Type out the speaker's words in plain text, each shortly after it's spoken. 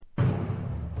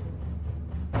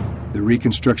The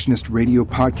Reconstructionist Radio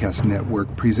Podcast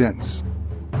Network presents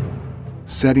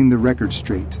Setting the Record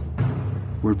Straight,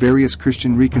 where various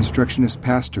Christian Reconstructionist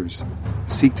pastors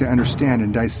seek to understand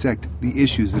and dissect the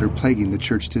issues that are plaguing the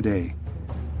church today,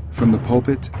 from the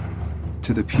pulpit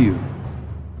to the pew.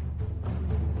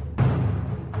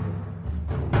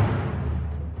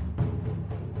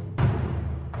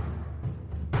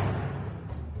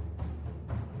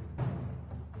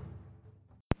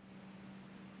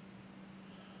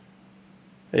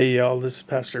 Hey y'all, this is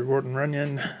Pastor Gordon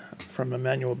Runyon from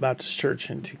Emmanuel Baptist Church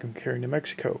in Tucumcari, New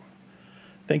Mexico.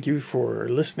 Thank you for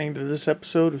listening to this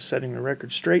episode of Setting the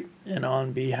Record Straight, and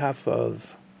on behalf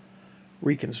of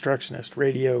Reconstructionist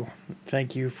Radio,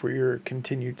 thank you for your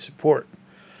continued support.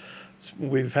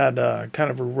 We've had a kind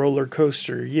of a roller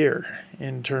coaster year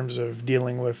in terms of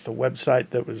dealing with the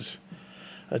website that was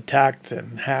attacked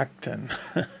and hacked, and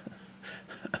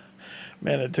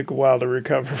man, it took a while to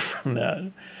recover from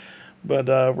that. But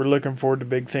we're looking forward to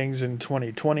big things in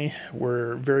 2020.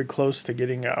 We're very close to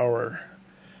getting our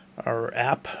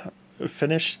app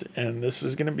finished, and this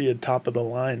is going to be a top of the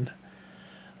line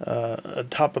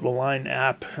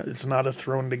app. It's not a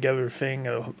thrown together thing.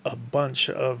 A bunch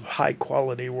of high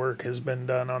quality work has been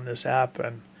done on this app,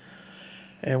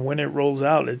 and when it rolls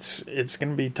out, it's going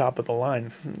to be top of the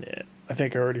line. I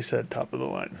think I already said top of the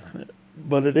line,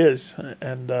 but it is,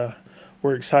 and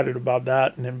we're excited about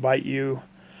that, and invite you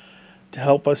to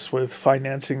help us with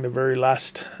financing the very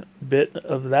last bit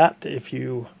of that. If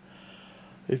you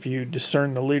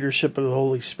discern the leadership of the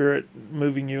Holy Spirit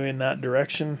moving you in that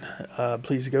direction,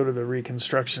 please go to the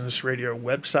Reconstructionist Radio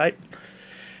website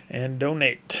and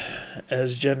donate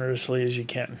as generously as you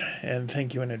can. And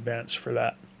thank you in advance for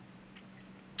that.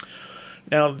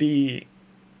 Now, the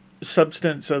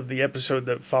substance of the episode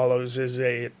that follows is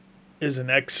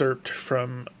an excerpt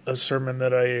from a sermon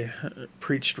that I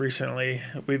preached recently.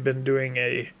 We've been doing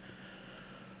a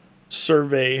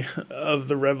survey of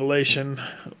the Revelation,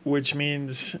 which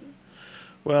means,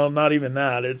 well, not even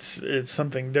that. It's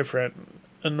something different.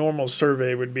 A normal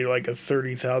survey would be like a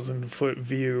 30,000 foot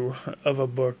view of a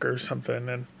book or something.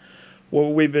 And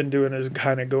what we've been doing is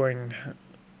kind of going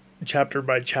chapter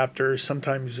by chapter,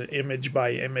 sometimes image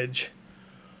by image,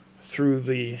 through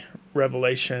the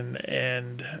Revelation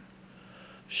and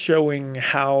showing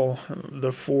how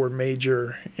the four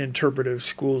major interpretive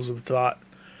schools of thought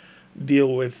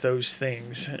deal with those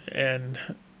things. And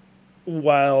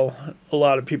while a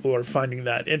lot of people are finding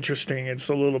that interesting, it's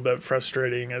a little bit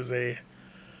frustrating as a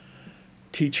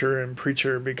teacher and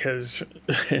preacher, because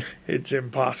it's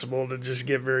impossible to just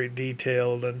get very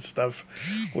detailed and stuff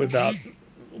without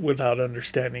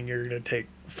understanding. You're going to take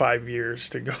 5 years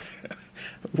to go there,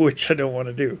 which I don't want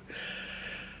to do.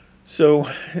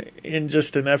 So, in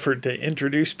just an effort to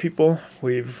introduce people,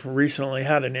 we've recently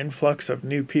had an influx of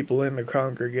new people in the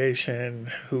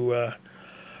congregation who are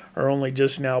only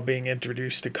just now being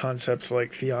introduced to concepts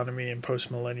like theonomy and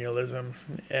postmillennialism,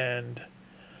 and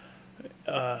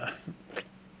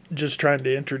just trying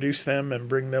to introduce them and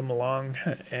bring them along.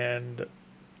 And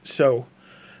so,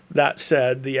 that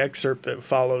said, the excerpt that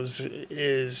follows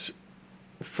is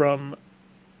from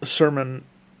a sermon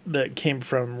that came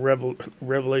from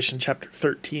Revelation chapter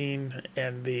 13,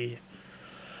 and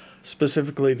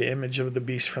specifically the image of the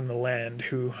beast from the land,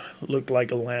 who looked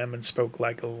like a lamb and spoke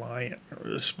like a lion,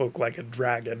 or spoke like a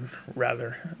dragon,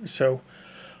 rather. So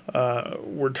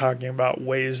we're talking about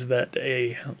ways that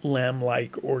a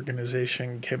lamb-like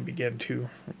organization can begin to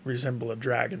resemble a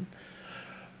dragon.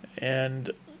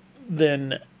 And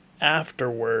then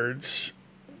afterwards,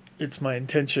 it's my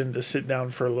intention to sit down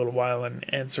for a little while and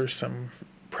answer some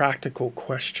practical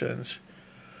questions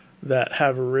that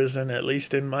have arisen, at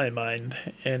least in my mind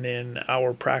and in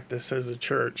our practice as a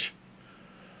church,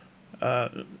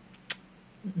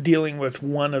 dealing with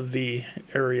one of the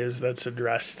areas that's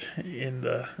addressed in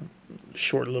the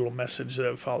short little message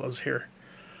that follows here.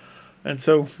 And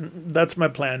so that's my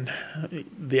plan.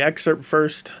 The excerpt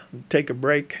first, take a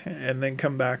break, and then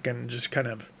come back and just kind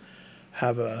of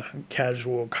have a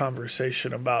casual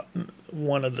conversation about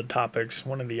one of the topics,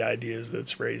 one of the ideas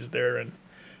that's raised there, and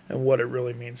what it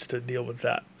really means to deal with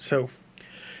that. So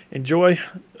enjoy.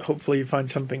 Hopefully you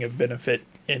find something of benefit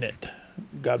in it.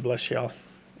 God bless y'all.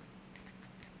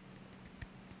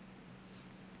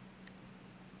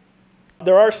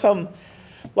 There are some,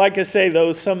 like I say,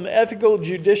 though, some ethical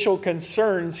judicial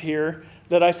concerns here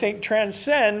that I think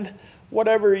transcend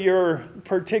whatever your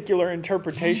particular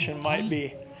interpretation might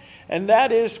be. And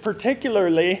that is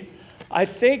particularly, I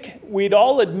think we'd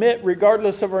all admit,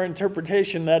 regardless of our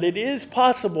interpretation, that it is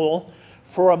possible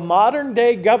for a modern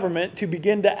day government to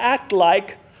begin to act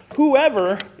like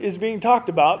whoever is being talked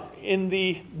about in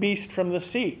the beast from the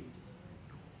sea.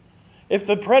 If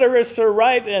the preterists are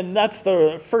right, and that's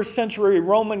the first century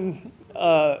Roman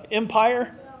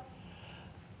Empire,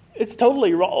 it's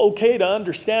totally okay to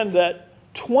understand that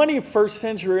 21st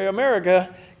century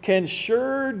America can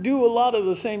sure do a lot of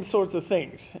the same sorts of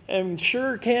things and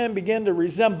sure can begin to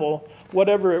resemble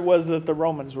whatever it was that the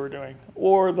Romans were doing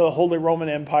or the Holy Roman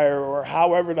Empire or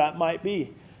however that might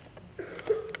be.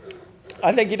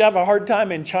 I think you'd have a hard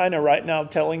time in China right now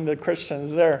telling the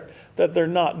Christians there that they're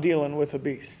not dealing with a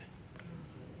beast.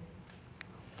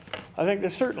 I think they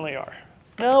certainly are.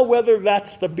 Now, whether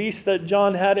that's the beast that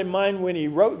John had in mind when he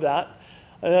wrote that,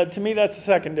 to me that's a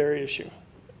secondary issue.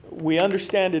 We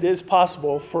understand it is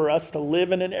possible for us to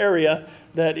live in an area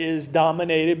that is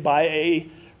dominated by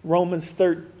a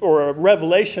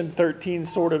Revelation 13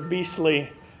 sort of beastly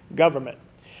government.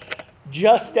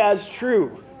 Just as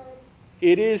true,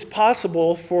 it is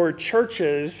possible for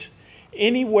churches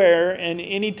anywhere and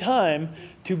anytime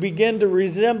to begin to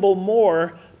resemble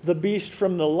more the beast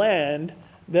from the land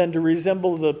than to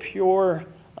resemble the pure,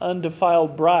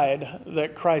 undefiled bride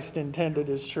that Christ intended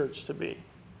his church to be.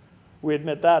 We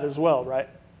admit that as well, right?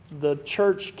 The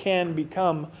church can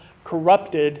become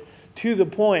corrupted to the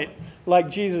point,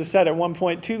 like Jesus said at one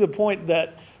point, to the point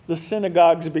that the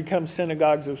synagogues become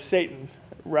synagogues of Satan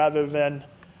rather than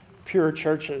pure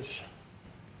churches.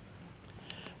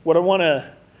 What I want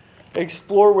to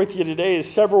explore with you today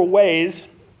is several ways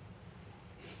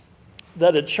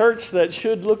that a church that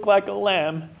should look like a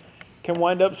lamb can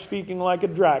wind up speaking like a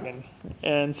dragon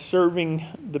and serving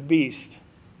the beast.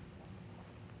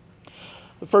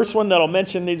 The first one that I'll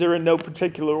mention, these are in no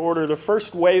particular order. The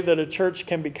first way that a church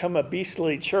can become a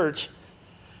beastly church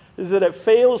is that it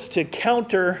fails to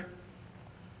counter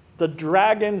the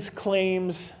dragon's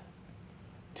claims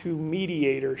to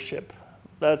mediatorship.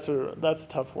 That's a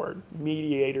tough word,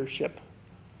 mediatorship.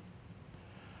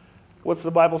 What's the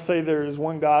Bible say? There is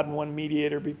one God and one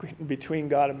mediator between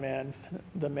God and man,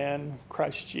 the man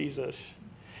Christ Jesus.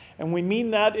 And we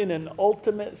mean that in an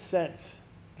ultimate sense,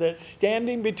 that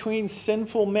standing between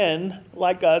sinful men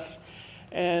like us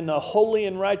and a holy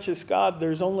and righteous God,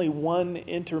 there's only one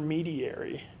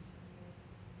intermediary.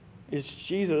 It's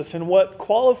Jesus. And what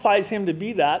qualifies him to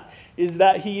be that is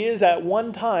that he is at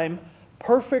one time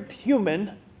perfect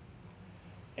human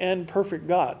and perfect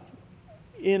God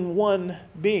in one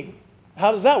being.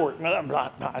 How does that work?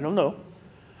 I don't know.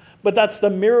 But that's the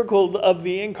miracle of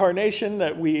the incarnation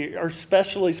that we are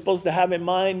especially supposed to have in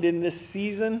mind in this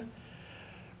season.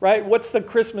 Right? What's the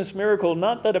Christmas miracle?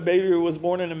 Not that a baby was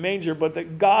born in a manger, but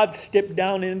that God stepped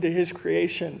down into his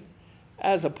creation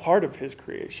as a part of his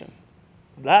creation.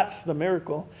 That's the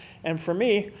miracle. And for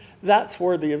me, that's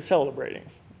worthy of celebrating.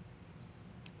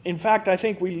 In fact, I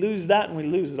think we lose that and we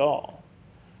lose it all.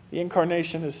 The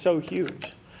incarnation is so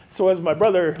huge. So as my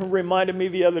brother reminded me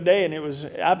the other day, and it was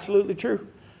absolutely true,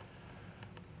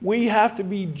 we have to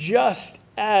be just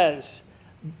as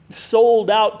sold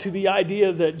out to the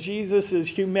idea that Jesus'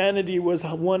 humanity was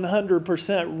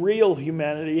 100% real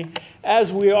humanity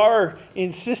as we are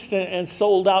insistent and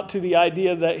sold out to the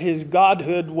idea that his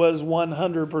godhood was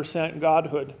 100%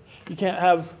 godhood. You can't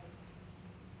have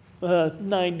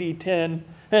 90-10,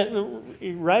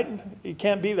 right? It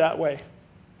can't be that way.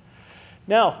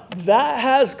 Now, that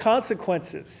has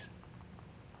consequences.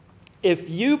 If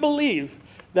you believe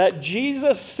that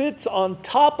Jesus sits on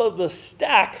top of the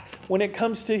stack when it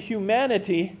comes to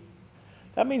humanity,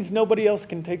 that means nobody else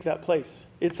can take that place.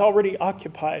 It's already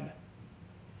occupied.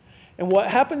 And what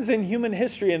happens in human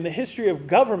history and the history of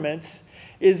governments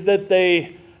is that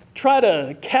they try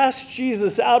to cast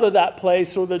Jesus out of that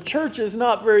place, or the church is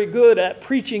not very good at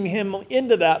preaching him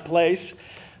into that place,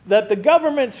 that the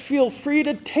governments feel free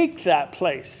to take that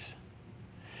place.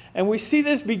 And we see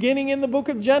this beginning in the book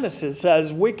of Genesis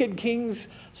as wicked kings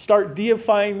start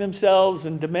deifying themselves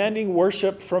and demanding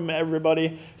worship from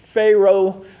everybody.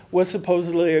 Pharaoh was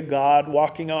supposedly a god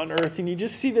walking on earth. And you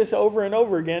just see this over and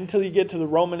over again until you get to the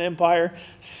Roman Empire.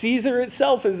 Caesar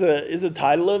itself is a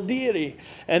title of deity.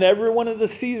 And every one of the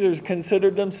Caesars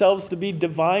considered themselves to be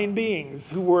divine beings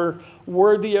who were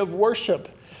worthy of worship.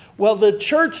 Well, the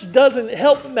church doesn't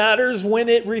help matters when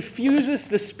it refuses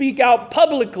to speak out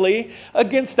publicly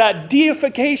against that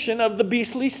deification of the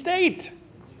beastly state.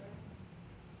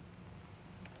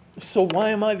 So why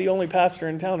am I the only pastor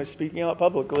in town who's speaking out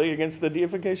publicly against the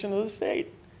deification of the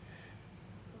state?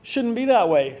 Shouldn't be that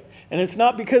way. And it's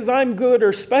not because I'm good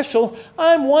or special.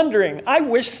 I'm wondering. I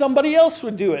wish somebody else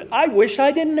would do it. I wish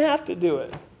I didn't have to do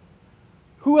it.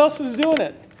 Who else is doing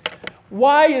it?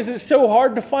 Why is it so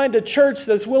hard to find a church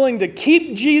that's willing to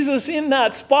keep Jesus in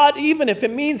that spot, even if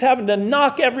it means having to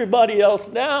knock everybody else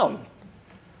down?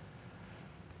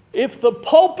 If the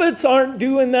pulpits aren't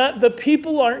doing that, the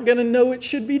people aren't going to know it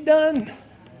should be done.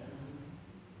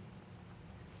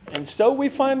 And so we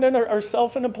find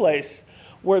ourselves in a place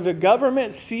where the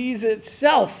government sees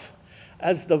itself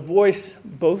as the voice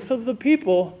both of the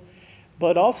people,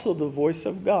 but also the voice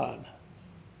of God.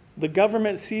 The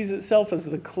government sees itself as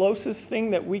the closest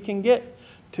thing that we can get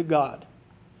to God.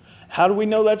 How do we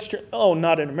know that's true? Oh,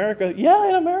 not in America. Yeah,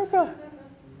 in America.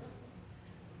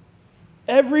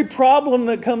 Every problem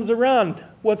that comes around,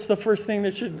 what's the first thing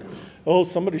that should... Oh,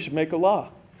 somebody should make a law.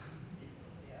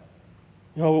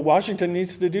 Washington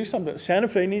needs to do something. Santa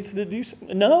Fe needs to do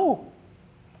something. No.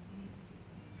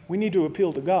 We need to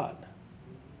appeal to God.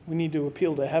 We need to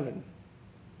appeal to heaven.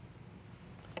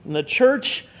 And the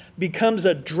church becomes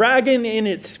a dragon in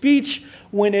its speech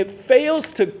when it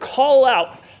fails to call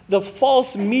out the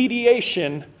false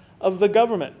mediation of the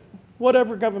government,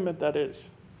 whatever government that is.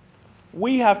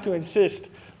 We have to insist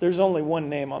there's only one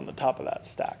name on the top of that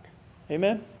stack.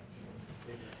 Amen?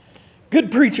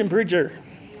 Good preaching, preacher.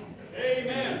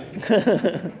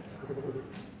 Amen.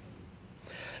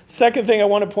 Second thing I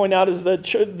want to point out is that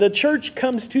the church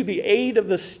comes to the aid of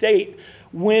the state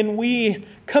when we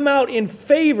come out in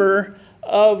favor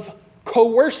of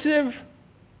coercive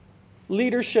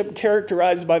leadership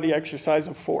characterized by the exercise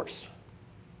of force.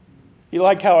 You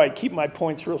like how I keep my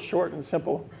points real short and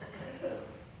simple?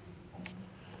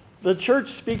 The church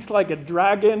speaks like a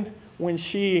dragon when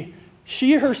she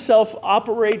herself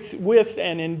operates with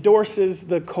and endorses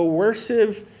the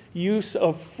coercive use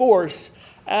of force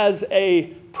as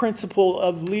a principle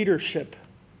of leadership.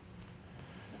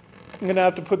 I'm going to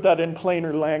have to put that in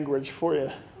plainer language for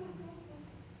you.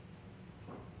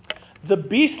 The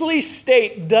beastly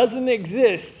state doesn't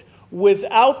exist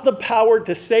without the power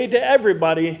to say to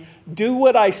everybody, do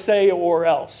what I say or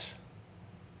else.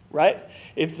 Right?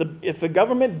 If the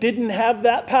government didn't have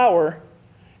that power,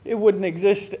 it wouldn't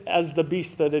exist as the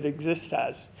beast that it exists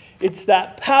as. It's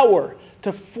that power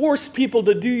to force people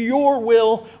to do your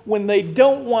will when they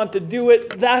don't want to do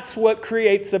it. That's what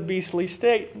creates a beastly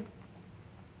state.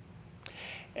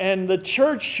 And the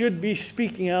church should be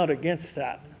speaking out against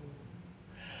that.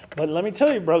 But let me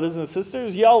tell you, brothers and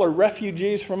sisters, y'all are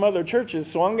refugees from other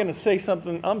churches, so I'm going to say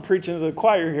something. I'm preaching to the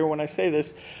choir here when I say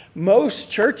this.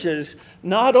 Most churches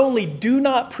not only do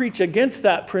not preach against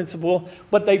that principle,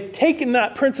 but they've taken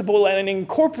that principle and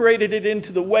incorporated it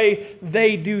into the way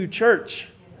they do church.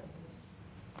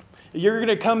 You're going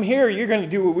to come here, you're going to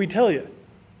do what we tell you,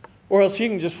 or else you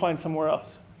can just find somewhere else.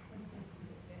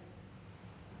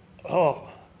 Oh.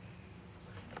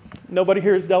 Nobody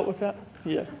here has dealt with that?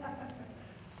 Yeah.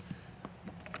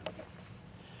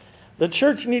 The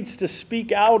church needs to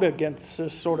speak out against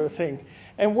this sort of thing.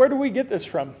 And where do we get this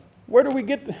from? Where do we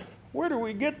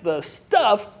get the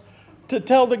stuff to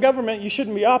tell the government you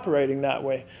shouldn't be operating that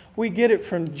way? We get it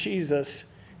from Jesus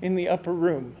in the upper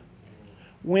room.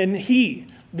 When he,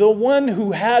 the one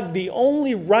who had the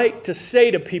only right to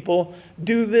say to people,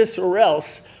 do this or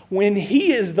else, when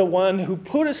he is the one who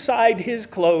put aside his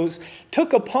clothes,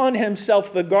 took upon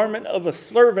himself the garment of a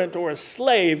servant or a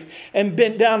slave, and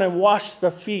bent down and washed the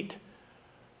feet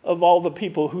of all the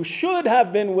people who should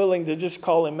have been willing to just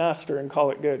call him master and call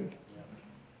it good.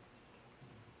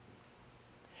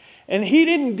 And he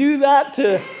didn't do that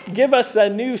to give us a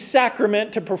new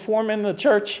sacrament to perform in the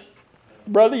church.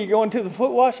 Brother, you going to the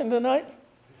foot washing tonight?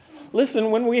 Listen,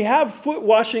 when we have foot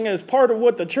washing as part of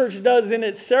what the church does in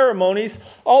its ceremonies,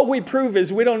 all we prove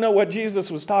is we don't know what Jesus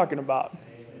was talking about.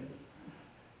 Amen.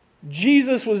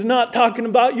 Jesus was not talking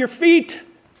about your feet.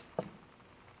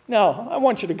 Now, I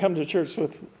want you to come to church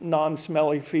with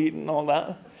non-smelly feet and all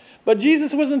that. But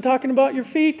Jesus wasn't talking about your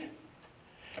feet.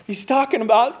 He's talking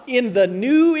about in the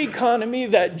new economy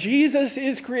that Jesus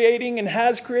is creating and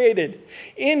has created.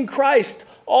 In Christ,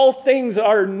 all things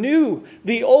are new.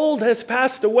 The old has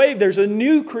passed away. There's a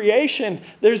new creation.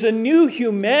 There's a new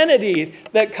humanity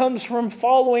that comes from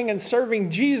following and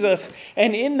serving Jesus.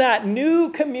 And in that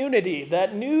new community,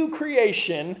 that new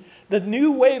creation, the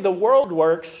new way the world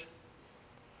works,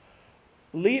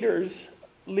 leaders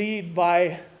lead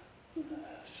by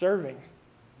serving.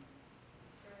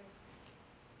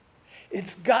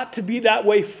 It's got to be that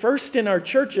way first in our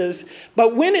churches.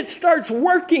 But when it starts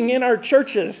working in our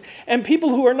churches and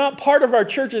people who are not part of our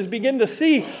churches begin to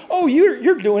see, oh,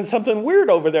 you're doing something weird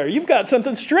over there. You've got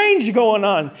something strange going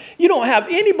on. You don't have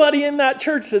anybody in that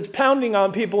church that's pounding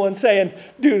on people and saying,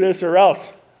 do this or else.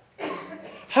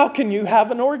 How can you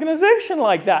have an organization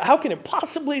like that? How can it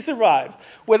possibly survive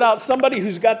without somebody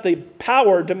who's got the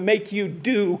power to make you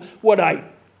do what I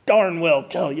darn well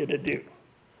tell you to do?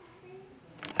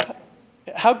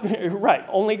 Right,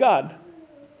 only God.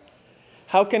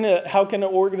 How can an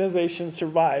organization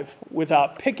survive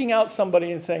without picking out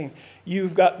somebody and saying,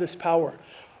 you've got this power?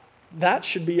 That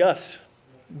should be us.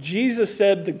 Jesus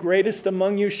said, the greatest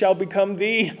among you shall become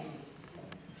the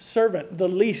servant, the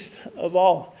least of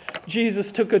all.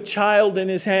 Jesus took a child in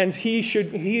his hands. He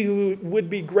who would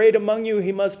be great among you,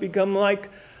 he must become like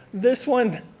this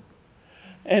one.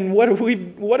 And what have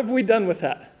we done with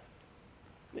that?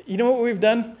 You know what we've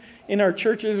done? In our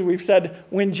churches, we've said,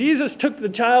 when Jesus took the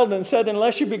child and said,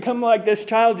 unless you become like this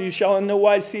child, you shall in no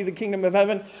wise see the kingdom of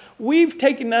heaven, we've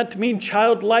taken that to mean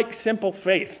childlike, simple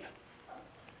faith.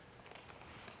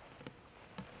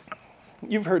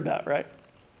 You've heard that, right?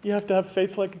 You have to have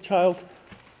faith like a child.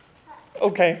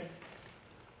 Okay.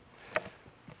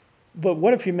 But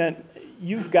what if he meant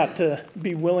you've got to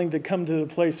be willing to come to the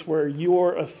place where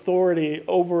your authority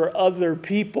over other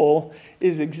people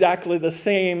is exactly the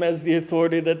same as the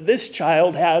authority that this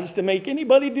child has to make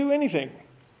anybody do anything?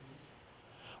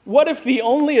 What if the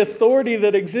only authority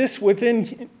that exists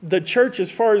within the church as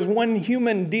far as one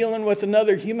human dealing with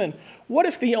another human, what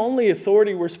if the only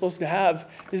authority we're supposed to have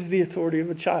is the authority of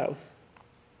a child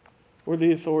or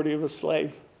the authority of a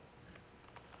slave?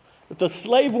 If the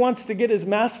slave wants to get his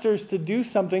masters to do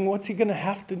something, what's he going to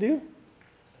have to do?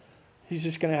 He's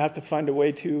just going to have to find a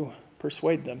way to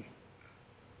persuade them.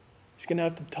 He's going to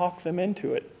have to talk them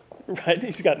into it, right?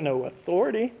 He's got no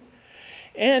authority.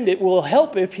 And it will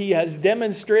help if he has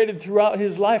demonstrated throughout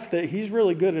his life that he's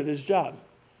really good at his job.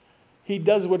 He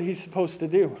does what he's supposed to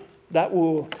do. That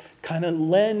will kind of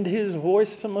lend his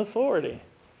voice some authority.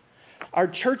 Our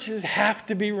churches have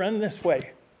to be run this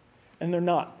way, and they're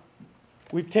not.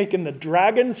 We've taken the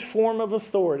dragon's form of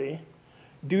authority,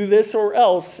 do this or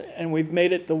else, and we've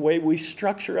made it the way we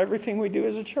structure everything we do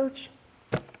as a church.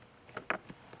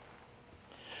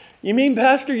 You mean,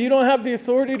 Pastor, you don't have the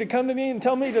authority to come to me and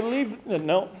tell me to leave?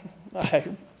 No,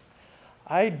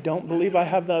 I don't believe I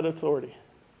have that authority.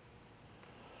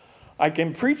 I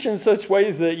can preach in such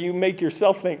ways that you make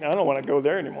yourself think, I don't want to go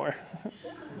there anymore.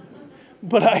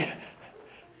 But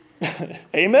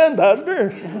amen,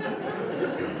 Pastor.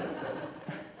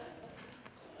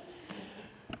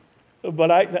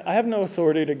 But I have no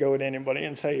authority to go at anybody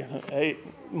and say, hey,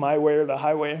 my way or the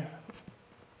highway.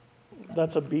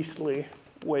 That's a beastly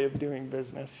way of doing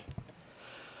business.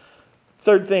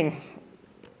 Third thing,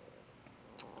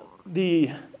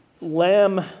 the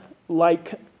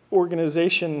lamb-like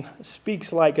organization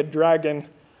speaks like a dragon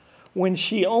when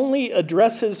she only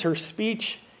addresses her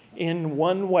speech in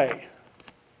one way.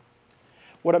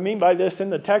 What I mean by this, in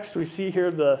the text we see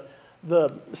here,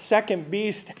 the second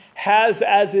beast has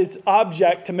as its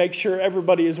object to make sure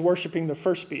everybody is worshiping the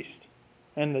first beast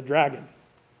and the dragon.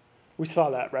 We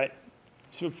saw that, right?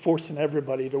 So forcing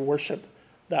everybody to worship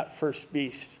that first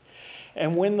beast.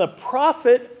 And when the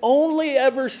prophet only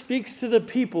ever speaks to the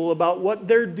people about what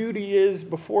their duty is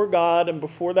before God and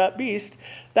before that beast,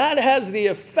 that has the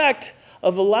effect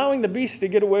of allowing the beast to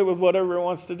get away with whatever it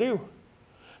wants to do.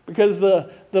 Because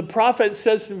the prophet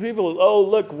says to people, oh,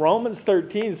 look, Romans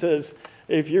 13 says,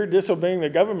 if you're disobeying the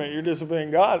government, you're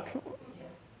disobeying God.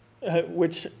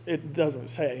 Which it doesn't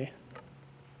say.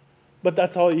 But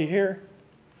that's all you hear.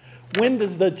 When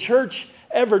does the church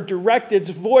ever direct its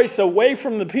voice away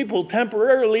from the people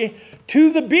temporarily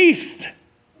to the beast?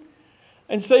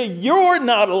 And say, you're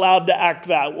not allowed to act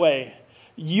that way.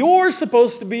 You're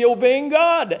supposed to be obeying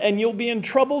God, and you'll be in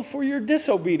trouble for your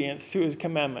disobedience to his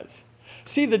commandments.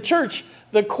 See, the church,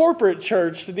 the corporate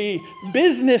church, the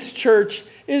business church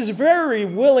is very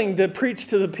willing to preach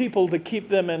to the people to keep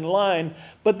them in line,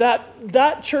 but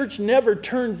that church never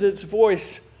turns its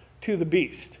voice to the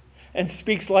beast and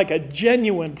speaks like a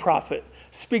genuine prophet,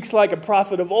 speaks like a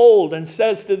prophet of old, and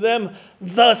says to them,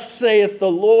 thus saith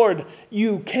the Lord,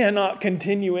 you cannot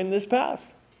continue in this path.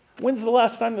 When's the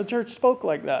last time the church spoke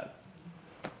like that?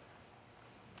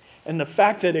 And the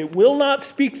fact that it will not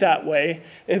speak that way,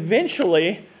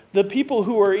 eventually, the people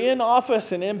who are in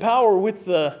office and in power with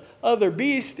the other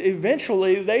beast,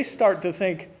 eventually they start to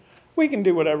think, we can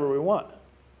do whatever we want.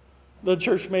 The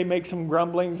church may make some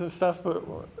grumblings and stuff, but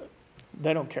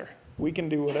they don't care. We can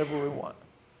do whatever we want.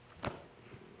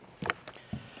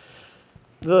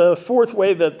 The fourth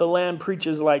way that the Lamb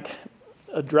preaches like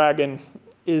a dragon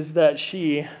is that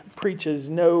she preaches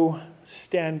no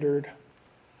standard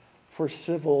for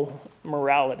civil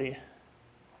morality.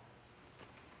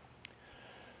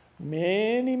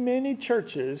 Many, many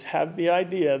churches have the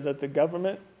idea that the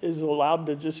government is allowed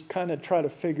to just kind of try to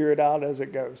figure it out as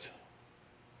it goes.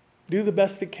 Do the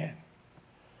best it can.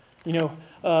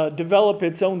 Develop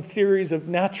its own theories of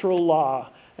natural law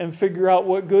and figure out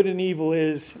what good and evil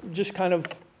is just kind of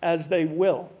as they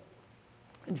will.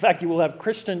 In fact, you will have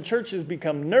Christian churches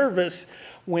become nervous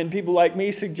when people like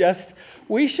me suggest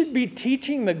we should be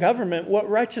teaching the government what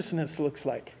righteousness looks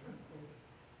like.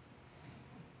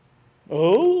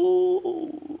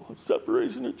 Oh,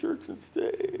 separation of church and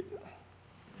state.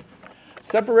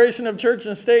 Separation of church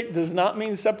and state does not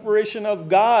mean separation of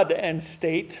God and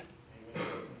state.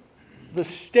 The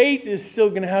state is still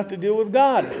going to have to deal with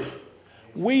God.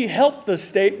 We help the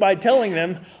state by telling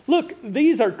them, look,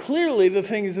 these are clearly the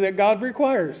things that God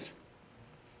requires.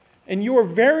 And your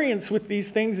variance with these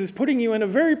things is putting you in a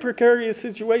very precarious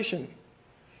situation.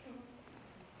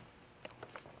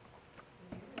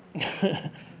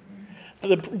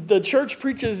 The church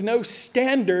preaches no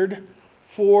standard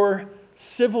for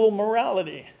civil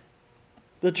morality.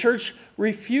 The church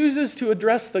refuses to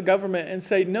address the government and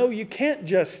say, no, you can't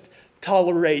just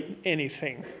tolerate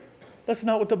anything. That's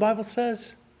not what the Bible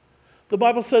says. The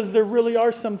Bible says there really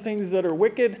are some things that are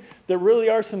wicked. There really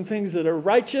are some things that are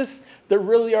righteous. There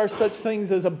really are such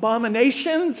things as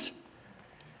abominations.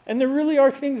 And there really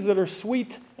are things that are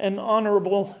sweet and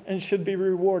honorable and should be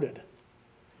rewarded.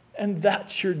 And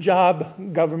that's your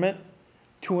job, government,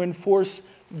 to enforce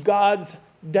God's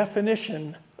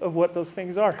definition of what those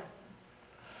things are.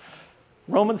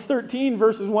 Romans 13,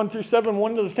 verses 1 through 7,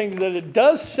 one of the things that it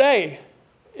does say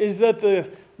is that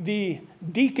the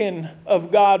deacon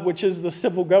of God, which is the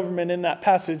civil government in that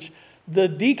passage, the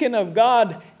deacon of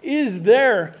God is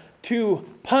there to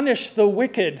punish the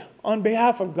wicked on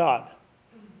behalf of God.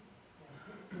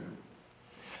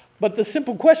 But the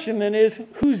simple question then is,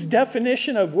 whose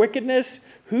definition of wickedness,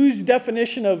 whose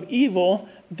definition of evil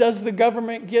does the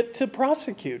government get to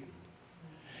prosecute?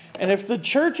 And if the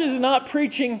church is not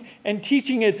preaching and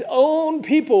teaching its own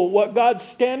people what God's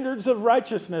standards of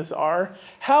righteousness are,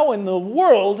 how in the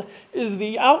world is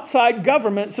the outside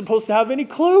government supposed to have any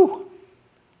clue?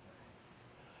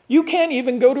 You can't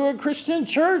even go to a Christian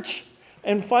church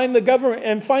and find the government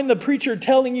and find the preacher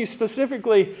telling you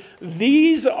specifically,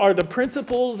 these are the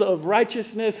principles of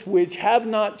righteousness which have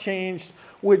not changed,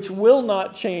 which will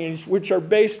not change, which are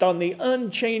based on the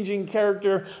unchanging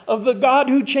character of the God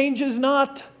who changes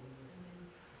not.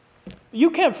 You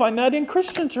can't find that in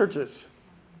Christian churches.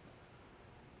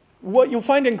 What you'll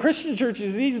find in Christian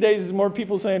churches these days is more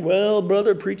people saying, well,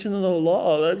 brother, preaching the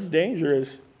law, that's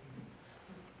dangerous.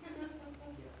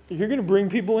 You're going to bring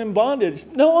people in bondage.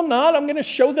 No, I'm not. I'm going to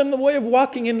show them the way of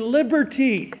walking in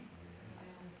liberty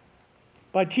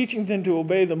by teaching them to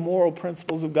obey the moral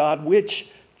principles of God, which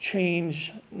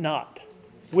change not.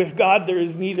 With God, there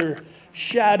is neither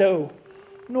shadow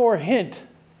nor hint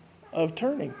of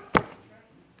turning.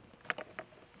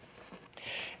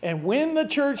 And when the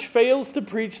church fails to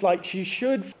preach like she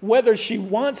should, whether she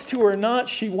wants to or not,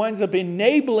 she winds up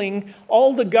enabling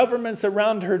all the governments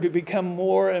around her to become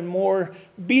more and more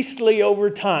beastly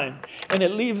over time. And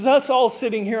it leaves us all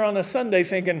sitting here on a Sunday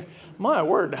thinking, my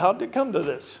word, how did it come to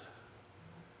this?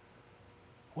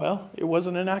 Well, it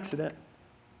wasn't an accident.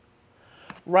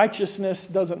 Righteousness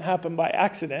doesn't happen by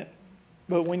accident.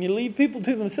 But when you leave people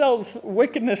to themselves,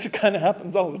 wickedness kind of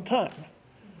happens all the time.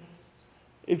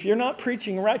 If you're not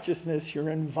preaching righteousness, you're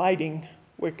inviting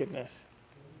wickedness.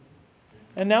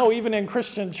 And now even in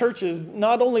Christian churches,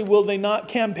 not only will they not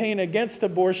campaign against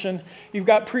abortion, you've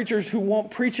got preachers who won't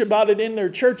preach about it in their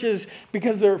churches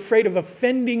because they're afraid of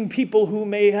offending people who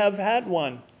may have had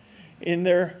one in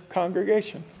their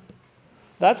congregation.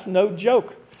 That's no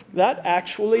joke. That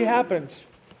actually happens.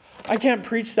 I can't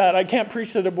preach that. I can't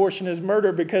preach that abortion is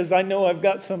murder because I know I've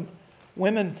got some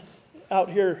women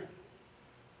out here.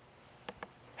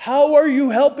 How are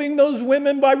you helping those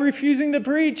women by refusing to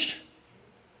preach?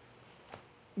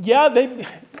 Yeah,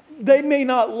 they may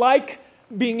not like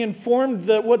being informed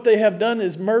that what they have done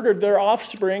is murdered their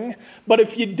offspring, but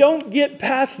if you don't get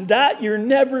past that, you're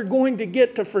never going to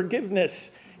get to forgiveness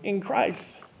in Christ.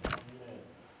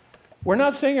 We're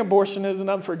not saying abortion is an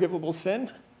unforgivable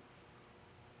sin.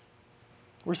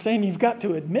 We're saying you've got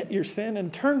to admit your sin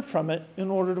and turn from it in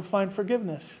order to find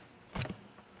forgiveness.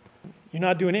 You're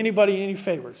not doing anybody any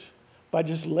favors by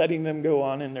just letting them go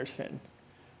on in their sin.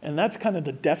 And that's kind of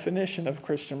the definition of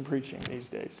Christian preaching these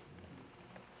days.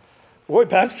 Boy,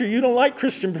 Pastor, you don't like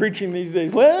Christian preaching these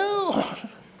days. Well,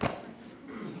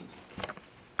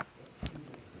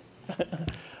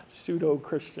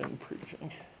 pseudo-Christian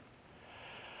preaching.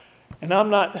 And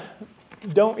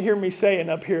don't hear me saying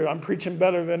up here, I'm preaching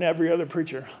better than every other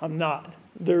preacher. I'm not.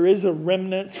 There is a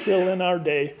remnant still in our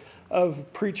day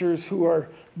of preachers who are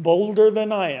bolder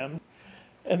than I am,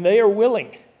 and they are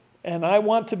willing, and I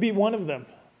want to be one of them.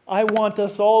 I want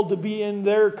us all to be in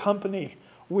their company.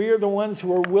 We are the ones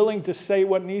who are willing to say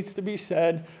what needs to be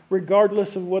said,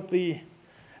 regardless of what the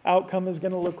outcome is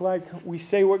going to look like. We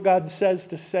say what God says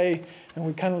to say, and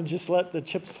we kind of just let the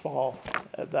chips fall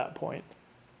at that point,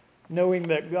 knowing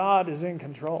that God is in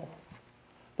control.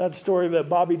 That story that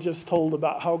Bobby just told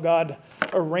about how God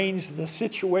arranged the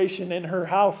situation in her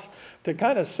house to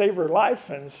kind of save her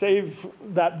life and save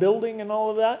that building and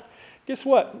all of that. Guess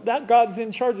what? That God's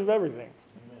in charge of everything.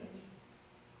 Amen.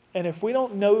 And if we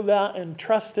don't know that and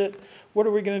trust it, what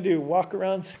are we going to do? Walk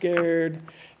around scared,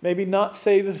 maybe not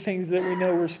say the things that we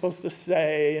know we're supposed to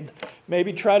say, and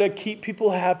maybe try to keep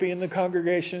people happy in the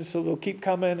congregation so they'll keep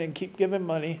coming and keep giving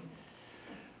money.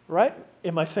 Right?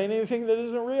 Am I saying anything that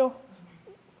isn't real?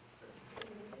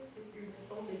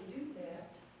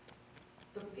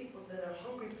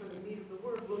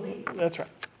 That's right.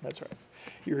 That's right.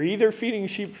 You're either feeding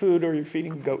sheep food or you're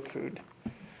feeding goat food.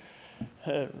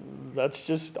 That's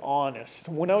just honest.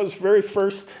 When I was very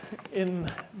first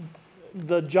in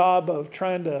the job of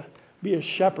trying to be a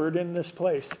shepherd in this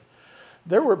place,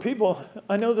 there were people,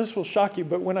 I know this will shock you,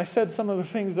 but when I said some of the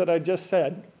things that I just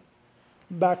said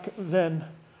back then,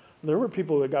 there were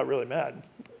people that got really mad.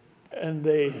 And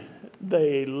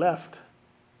they left.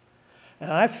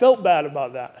 And I felt bad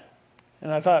about that.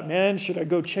 And I thought, man, should I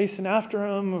go chasing after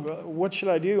them? What should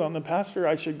I do? I'm the pastor.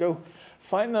 I should go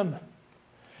find them.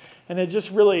 And it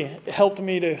just really helped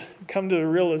me to come to the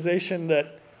realization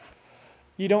that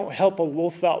you don't help a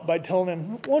wolf out by telling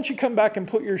him, why don't you come back and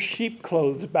put your sheep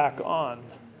clothes back on?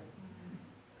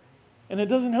 And it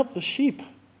doesn't help the sheep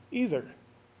either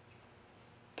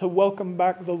to welcome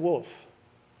back the wolf.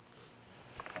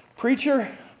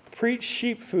 Preacher, preach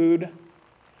sheep food,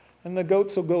 and the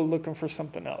goats will go looking for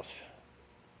something else.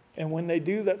 And when they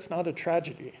do, that's not a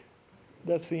tragedy.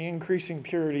 That's the increasing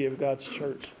purity of God's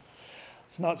church.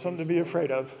 It's not something to be afraid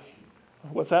of.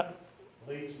 What's that?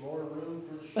 Leaves more room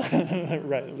for the sheep.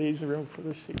 Right, leaves room for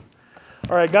the sheep.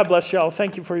 All right, God bless y'all.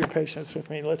 Thank you for your patience with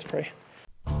me. Let's pray.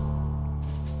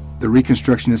 The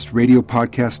Reconstructionist Radio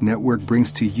Podcast Network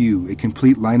brings to you a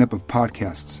complete lineup of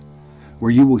podcasts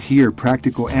where you will hear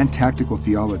practical and tactical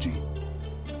theology.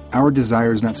 Our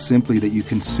desire is not simply that you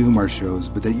consume our shows,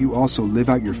 but that you also live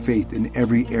out your faith in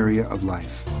every area of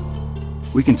life.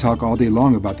 We can talk all day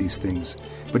long about these things,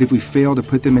 but if we fail to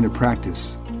put them into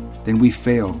practice, then we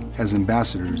fail as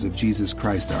ambassadors of Jesus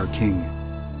Christ, our King.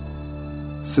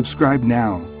 Subscribe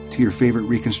now to your favorite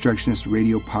Reconstructionist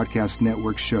Radio Podcast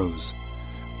Network shows,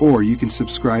 or you can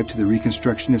subscribe to the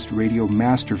Reconstructionist Radio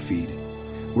Master Feed,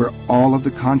 where all of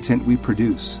the content we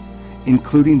produce,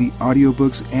 including the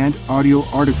audiobooks and audio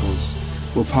articles,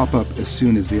 will pop up as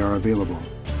soon as they are available.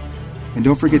 And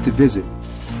don't forget to visit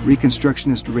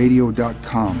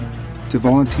ReconstructionistRadio.com to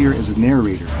volunteer as a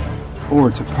narrator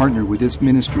or to partner with this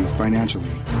ministry financially.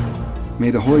 May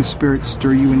the Holy Spirit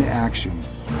stir you into action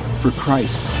for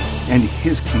Christ and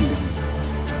His kingdom.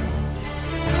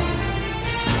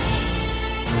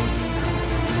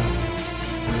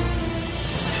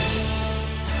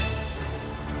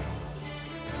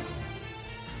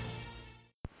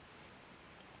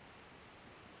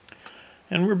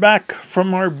 And we're back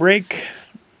from our break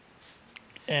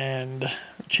and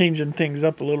changing things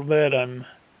up a little bit. I'm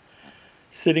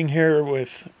sitting here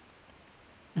with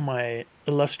my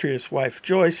illustrious wife,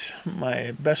 Joyce,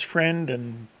 my best friend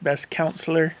and best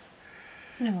counselor.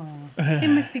 No, it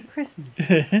must be Christmas.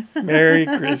 Merry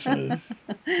Christmas.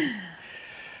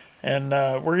 And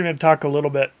we're going to talk a little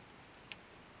bit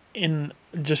in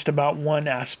just about one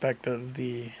aspect of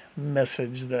the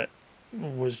message that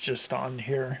was just on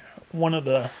here. One of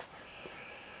the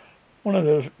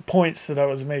points that I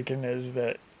was making is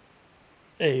that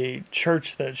a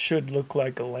church that should look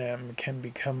like a lamb can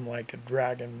become like a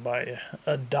dragon by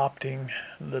adopting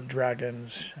the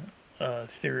dragon's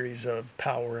theories of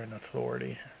power and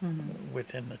authority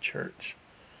within the church.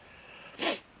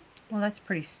 Well, that's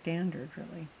pretty standard,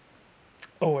 really.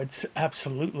 Oh, it's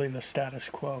absolutely the status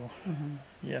quo.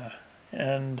 Yeah.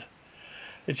 And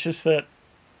it's just that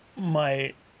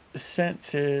my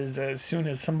sense is as soon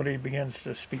as somebody begins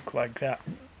to speak like that,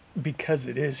 because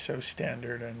it is so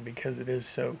standard and because it is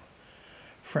so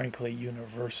frankly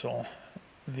universal,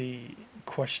 the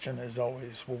question is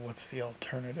always, well, what's the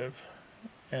alternative?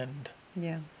 And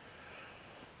yeah,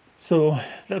 so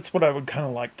that's what I would kind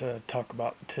of like to talk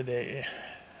about today.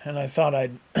 And I thought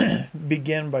I'd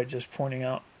begin by just pointing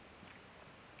out,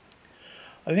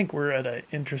 I think we're at an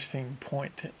interesting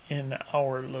point in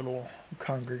our little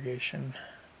congregation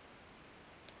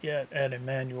yet at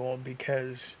Emmanuel,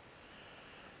 because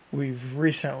we've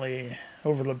recently,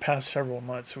 over the past several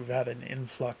months, we've had an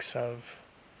influx of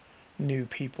new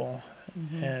people,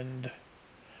 and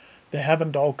they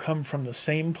haven't all come from the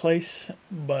same place,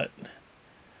 but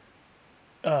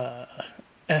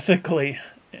ethically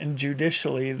and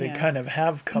judicially, they Yeah. kind of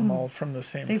have come all from the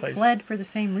same They place. fled for the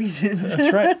same reasons.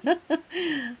 That's right.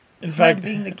 In Fled fact,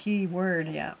 being the key word,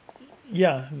 yeah.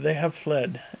 yeah, they have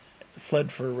fled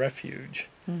for refuge.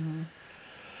 Mm-hmm.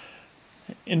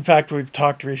 In fact, we've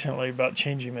talked recently about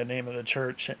changing the name of the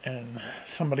church, and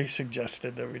somebody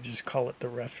suggested that we just call it the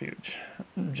Refuge,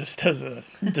 just as a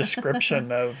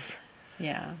description of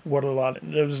Yeah. what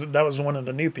that was one of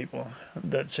the new people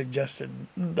that suggested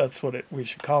that's what we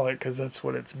should call it, because that's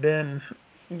what it's been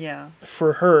Yeah.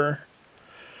 for her.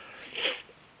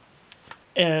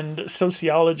 And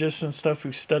sociologists and stuff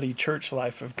who study church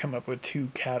life have come up with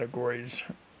two categories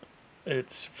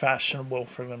it's fashionable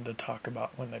for them to talk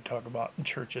about when they talk about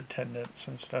church attendance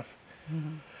and stuff.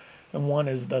 Mm-hmm. And one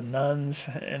is the nuns,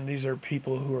 and these are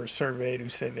people who are surveyed who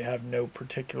say they have no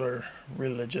particular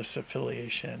religious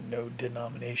affiliation, no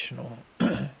denominational.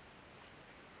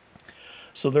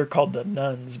 So they're called the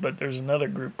nuns, but there's another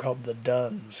group called the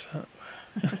duns,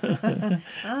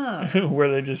 Oh,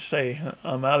 where they just say,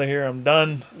 I'm out of here, I'm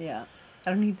done. yeah. I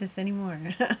don't need this anymore.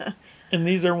 And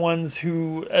these are ones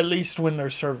who, at least when they're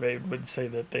surveyed, would say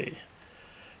that they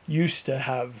used to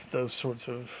have those sorts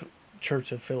of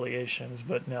church affiliations,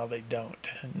 but now they don't.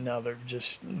 Now they're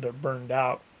burned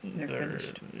out. They're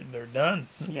finished. They're done.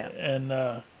 Yeah. And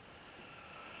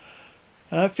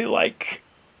I feel like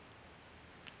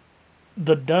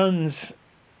the duns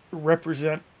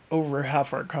represent over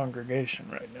half our congregation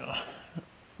right now.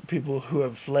 People who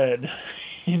have fled,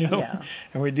 Yeah.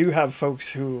 And we do have folks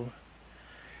who,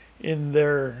 in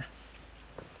their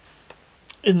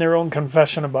own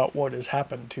confession about what has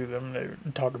happened to them, they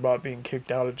talk about being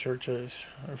kicked out of churches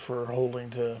for holding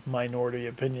to minority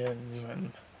opinions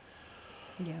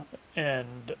Yeah.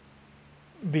 and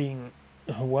being,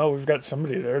 well, we've got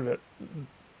somebody there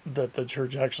that the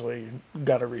church actually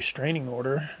got a restraining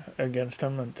order against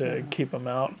them and to keep them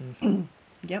out. And,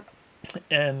 Yep.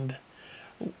 and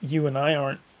you and I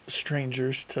aren't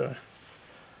strangers to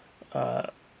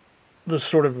the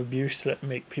sort of abuse that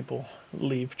make people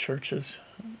leave churches.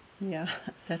 Yeah.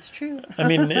 That's true. I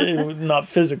mean, not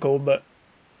physical, but,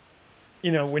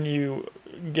 when you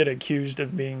get accused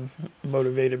of being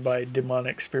motivated by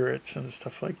demonic spirits and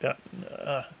stuff like that,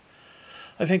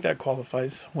 I think that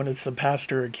qualifies when it's the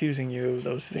pastor accusing you of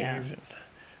those things and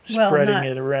spreading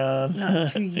it around. Not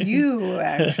to you,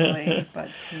 actually, but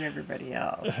to everybody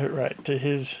else. Right, to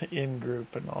his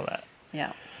in-group and all that.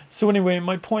 Yeah. So anyway,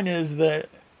 my point is that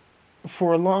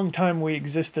for a long time we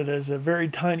existed as a very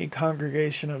tiny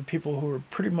congregation of people who were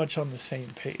pretty much on the same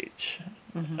page.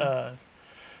 Mm-hmm.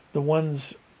 The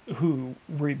ones who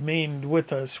remained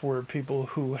with us were people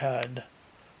who had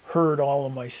heard all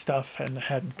of my stuff and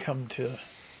had come to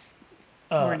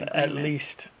at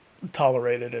least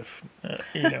tolerate it, if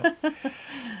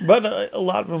But a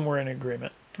lot of them were in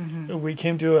agreement. Mm-hmm. We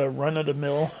came to a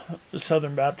run-of-the-mill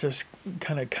Southern Baptist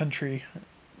kind of country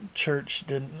church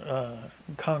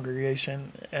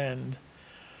congregation, and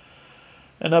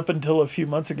up until a few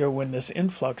months ago when this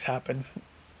influx happened,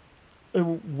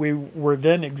 we were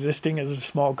then existing as a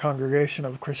small congregation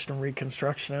of Christian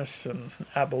Reconstructionists and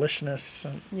abolitionists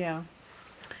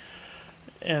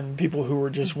and people who were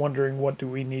just wondering what do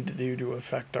we need to do to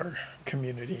affect our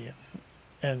community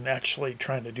and actually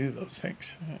trying to do those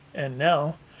things. And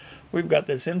now we've got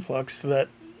this influx that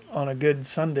on a good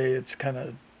Sunday it's kind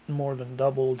of more than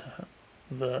doubled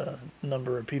the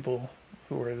number of people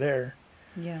who are there.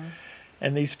 Yeah.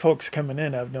 And these folks coming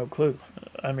in have no clue.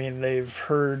 I mean, they've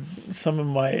heard some of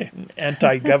my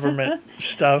anti-government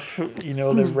stuff.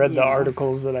 They've read the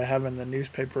articles that I have in the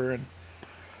newspaper,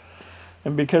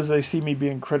 and because they see me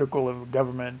being critical of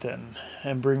government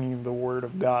and bringing the word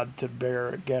of God to bear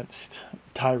against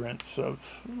tyrants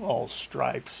of all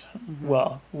stripes,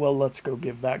 well, let's go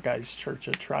give that guy's church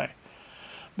a try.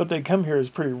 But they come here as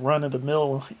pretty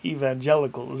run-of-the-mill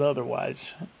evangelicals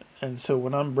otherwise. And so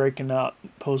when I'm breaking out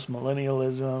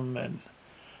postmillennialism and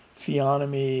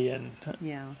theonomy and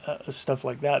stuff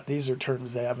like that, these are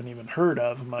terms they haven't even heard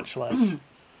of, much less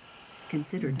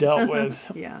considered, dealt with.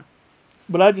 Yeah.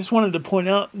 But I just wanted to point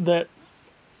out that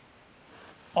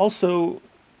also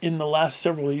in the last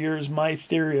several years, my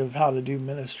theory of how to do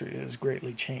ministry has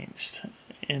greatly changed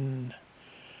in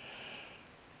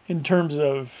terms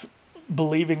of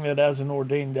believing that as an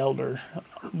ordained elder,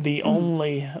 the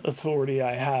only authority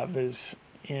I have is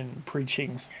in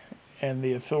preaching, and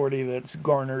the authority that's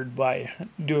garnered by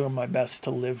doing my best to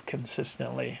live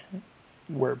consistently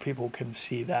where people can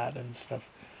see that and stuff.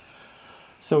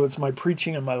 So it's my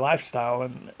preaching and my lifestyle,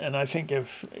 and I think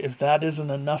if that isn't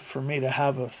enough for me to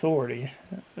have authority,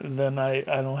 then I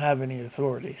don't have any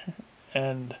authority.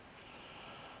 And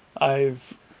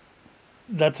I've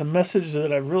that's a message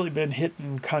that I've really been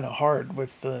hitting kind of hard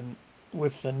with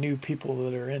the new people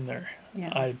that are in there.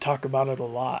 Yeah. I talk about it a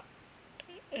lot.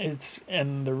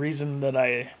 And the reason that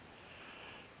I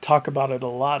talk about it a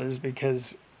lot is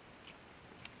because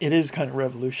it is kind of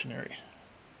revolutionary.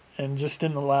 And just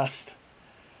in the last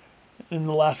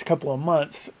couple of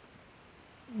months,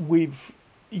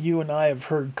 you and I have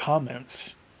heard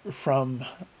comments from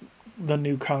the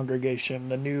new congregation,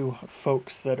 the new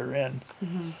folks that are in.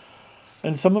 Mm-hmm.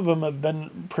 And some of them have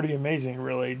been pretty amazing,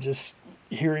 really. Just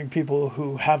hearing people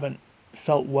who haven't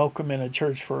felt welcome in a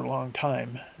church for a long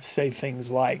time say things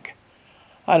like,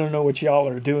 I don't know what y'all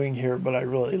are doing here, but I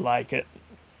really like it.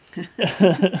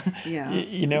 Yeah.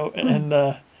 You know,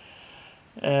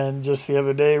 and just the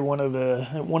other day, one of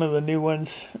the new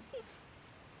ones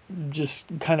just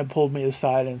kind of pulled me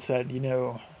aside and said,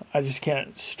 I just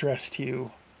can't stress to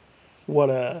you what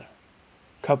a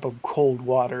cup of cold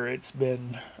water it's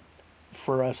been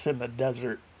for us in the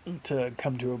desert to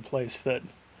come to a place that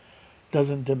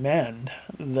doesn't demand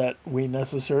that we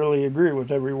necessarily agree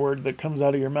with every word that comes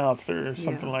out of your mouth or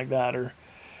something like that, or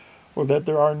that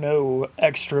there are no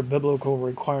extra biblical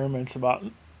requirements about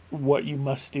what you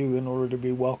must do in order to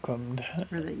be welcomed.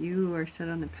 Or that you are set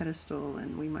on a pedestal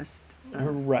and we must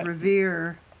Right.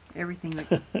 revere everything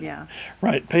that, yeah.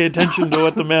 Right. Pay attention to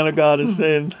what the man of God is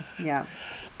saying. Yeah.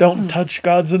 Don't touch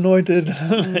God's anointed.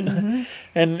 Mm-hmm.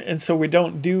 And so we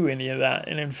don't do any of that.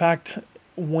 And in fact,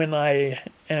 when I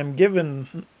am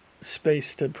given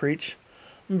space to preach,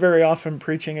 I'm very often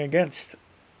preaching against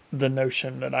the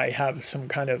notion that I have some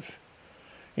kind of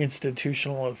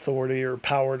institutional authority or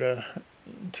power to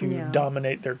Yeah.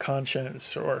 dominate their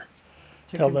conscience or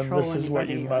To tell them control this is what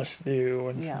you anybody or- must do.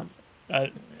 And Yeah.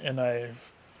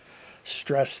 I've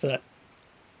stressed that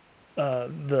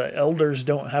the elders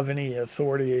don't have any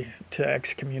authority to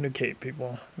excommunicate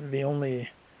people. The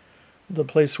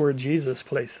place where Jesus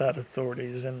placed that authority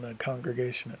is in the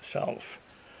congregation itself.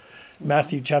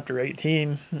 Matthew chapter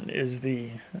 18 is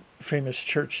the famous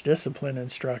church discipline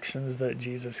instructions that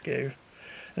Jesus gave.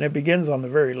 And it begins on the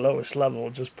very lowest level,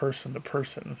 just person to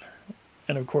person.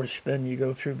 And of course, then you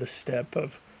go through the step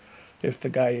of, if the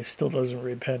guy still doesn't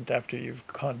repent after you've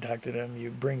contacted him, you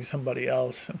bring somebody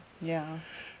else. Yeah.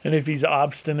 And if he's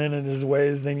obstinate in his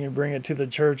ways, then you bring it to the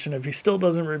church. And if he still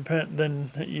doesn't repent,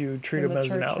 then you treat Then him the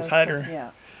as an church has to- outsider.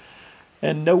 yeah.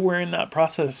 And nowhere in that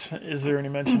process is there any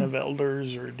mention of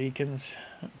elders or deacons,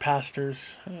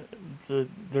 pastors.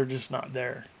 They're just not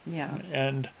there. Yeah.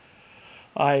 And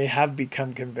I have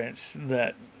become convinced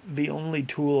that the only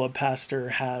tool a pastor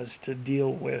has to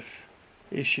deal with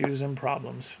issues and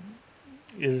problems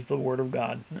is the Word of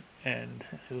God and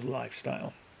his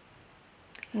lifestyle.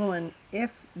 Well, and if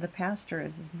the pastor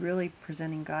is really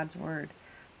presenting God's word,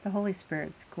 the Holy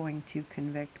Spirit's going to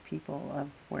convict people of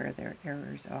where their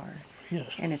errors are. Yeah.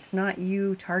 And it's not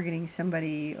you targeting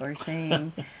somebody or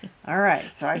saying, all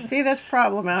right, so I see this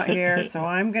problem out here, so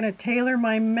I'm going to tailor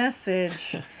my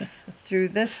message through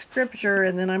this scripture,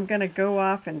 and then I'm going to go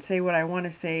off and say what I want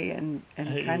to say and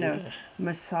kind of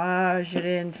massage it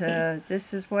into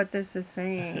this is what this is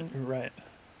saying. Right.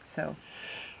 So,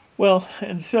 Well,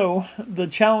 and so the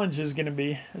challenge is going to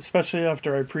be, especially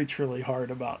after I preach really hard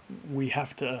about we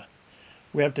have to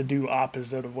do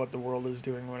opposite of what the world is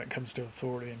doing when it comes to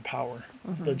authority and power.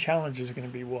 Mm-hmm. The challenge is going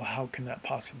to be, well, how can that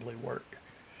possibly work?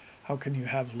 How can you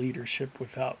have leadership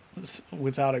without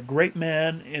a great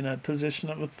man in a position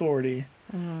of authority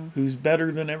who's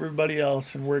better than everybody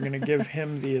else, and we're going to give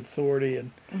him the authority?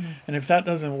 And if that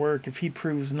doesn't work, if he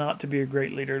proves not to be a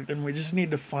great leader, then we just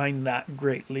need to find that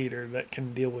great leader that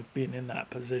can deal with being in that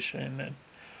position.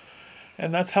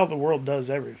 And that's how the world does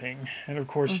everything. And of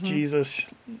course, Jesus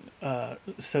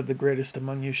said, the greatest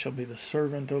among you shall be the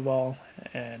servant of all,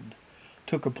 and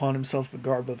took upon himself the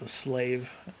garb of a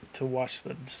slave to wash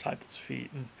the disciples' feet.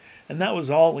 And that was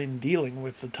all in dealing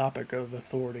with the topic of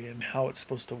authority and how it's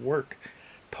supposed to work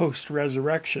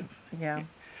post-resurrection. yeah.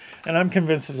 And I'm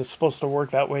convinced that it's supposed to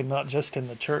work that way, not just in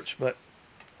the church, but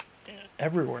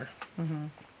everywhere. Mm-hmm.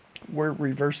 We're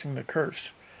reversing the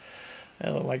curse.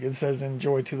 Like it says in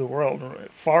Joy to the World,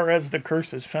 far as the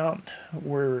curse is found,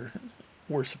 we're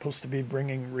supposed to be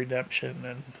bringing redemption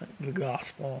and the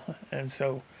gospel. And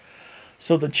so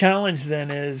the challenge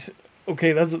then is,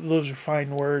 okay, those are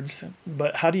fine words,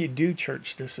 but how do you do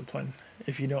church discipline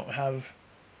if you don't have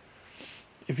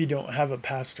a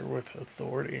pastor with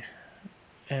authority?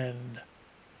 And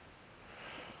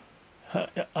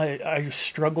I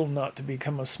struggle not to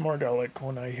become a smart aleck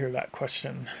when I hear that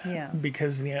question, Yeah.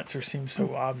 because the answer seems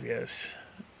so obvious.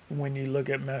 When you look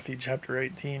at Matthew chapter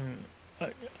 18,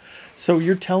 So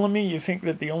you're telling me you think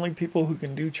that the only people who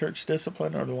can do church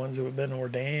discipline are the ones who have been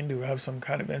ordained, who have some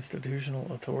kind of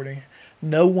institutional authority?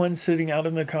 No one sitting out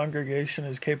in the congregation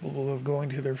is capable of going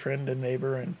to their friend and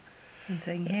neighbor and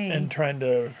saying, hey. And trying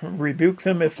to rebuke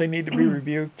them if they need to be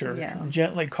rebuked, or Yeah.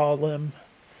 gently call them.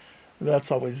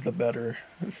 That's always the better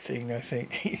thing, I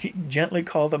think. Gently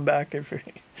call them back,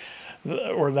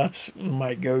 or that's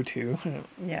my go-to.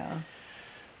 Yeah.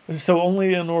 So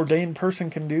only an ordained person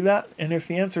can do that? And if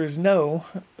the answer is no,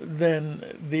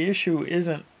 then the issue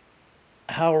isn't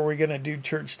how are we going to do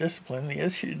church discipline. The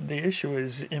issue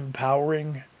is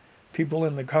empowering people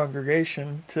in the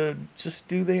congregation to just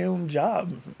do their own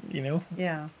job,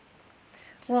 Yeah.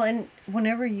 Well, and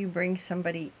whenever you bring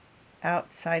somebody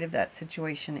outside of that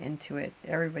situation into it,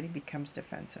 everybody becomes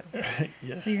defensive.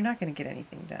 Yeah. So you're not going to get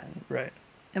anything done. Right.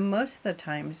 And most of the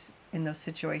times in those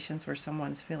situations where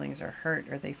someone's feelings are hurt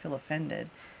or they feel offended,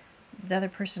 the other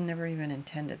person never even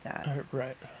intended that.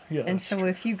 Right. Yeah. And so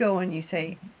if you go and you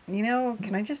say,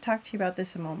 can I just talk to you about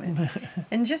this a moment?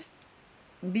 And just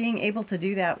being able to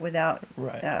do that without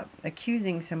right.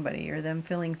 Accusing somebody or them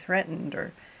feeling threatened,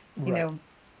 or, you Right. know,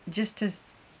 just as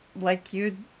like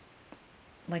you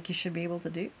should be able to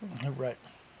do. Right.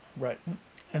 Right.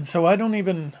 And so I don't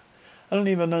even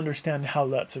understand how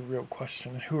that's a real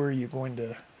question. How are you going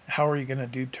to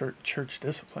do church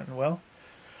discipline? Well,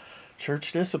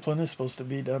 church discipline is supposed to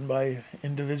be done by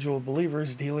individual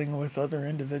believers dealing with other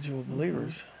individual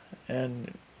believers.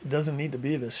 And it doesn't need to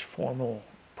be this formal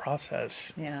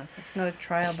process. Yeah, it's not a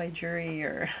trial by jury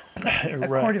or a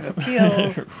Right. court of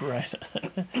appeals. Right.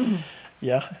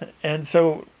 Yeah. And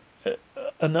so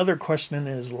another question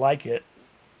is like it.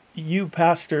 You,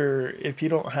 pastor, if you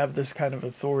don't have this kind of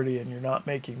authority and you're not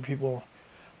making people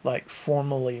like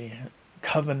formally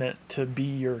covenant to be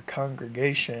your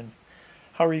congregation,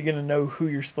 how are you going to know who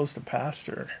you're supposed to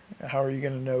pastor? How are you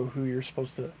going to know who you're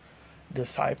supposed to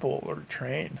disciple or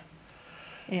train?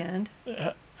 And?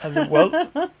 Well,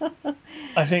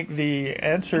 I think the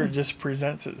answer just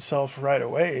presents itself right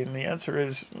away. And the answer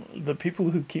is the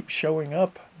people who keep showing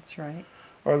up That's right.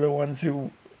 are the ones who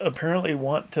apparently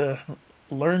want to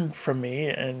learn from me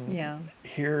and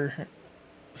hear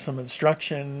some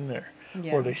instruction,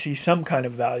 or they see some kind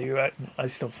of value. I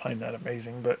still find that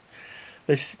amazing, but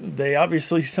they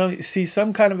obviously see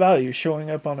some kind of value showing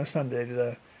up on a Sunday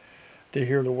to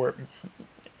hear the word.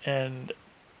 And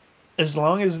as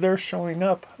long as they're showing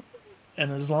up,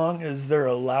 and as long as they're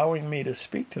allowing me to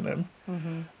speak to them,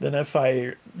 then if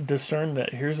I discern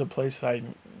that here's a place I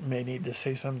may need to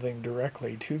say something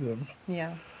directly to them,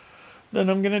 then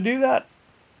I'm going to do that.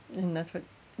 And that's what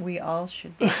we all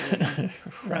should be doing,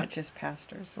 Right. not just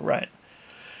pastors. Right.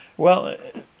 Well,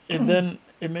 then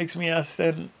it makes me ask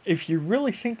then, if you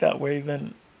really think that way,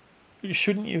 then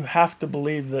shouldn't you have to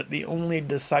believe that the only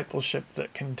discipleship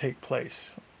that can take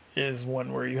place is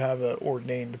one where you have an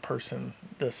ordained person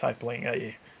discipling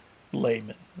a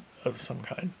layman of some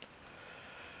kind?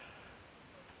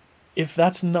 If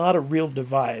that's not a real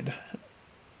divide,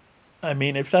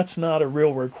 if that's not a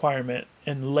real requirement,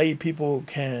 and lay people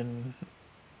can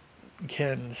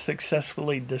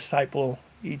successfully disciple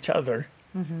each other,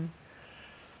 then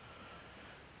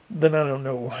I don't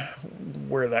know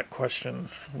where that question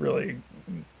really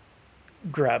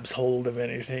grabs hold of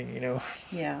anything,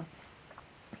 Yeah.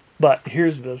 But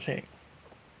here's the thing.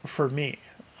 For me,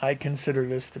 I consider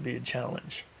this to be a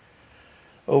challenge.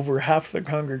 Over half the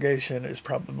congregation is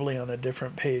probably on a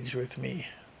different page with me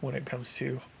when it comes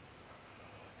to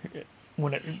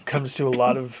a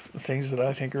lot of things that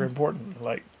I think are important,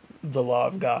 like the law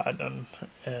of God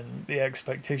and the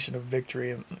expectation of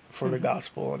victory for the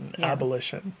gospel and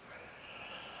abolition.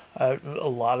 A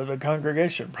lot of the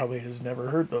congregation probably has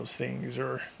never heard those things,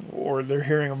 or they're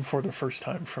hearing them for the first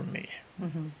time from me.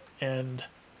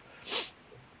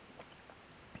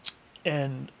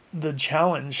 And the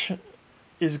challenge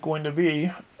is going to be,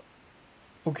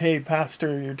 okay,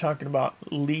 pastor, you're talking about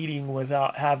leading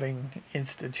without having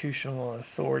institutional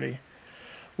authority.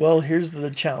 Well, here's the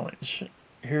challenge.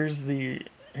 Here's the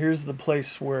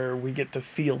place where we get to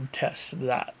field test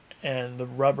that, and the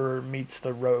rubber meets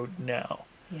the road now.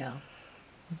 Yeah.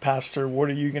 Pastor, what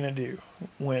are you going to do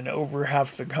when over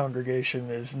half the congregation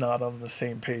is not on the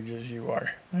same page as you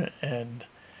are, and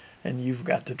you've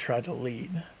got to try to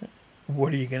lead?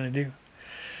 What are you going to do?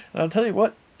 And I'll tell you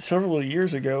what, several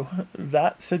years ago,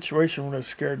 that situation would have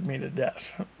scared me to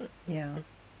death. Yeah.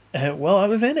 And, well, I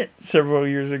was in it several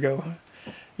years ago.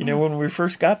 When we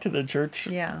first got to the church,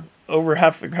 over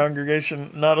half the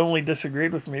congregation not only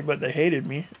disagreed with me, but they hated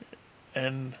me.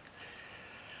 And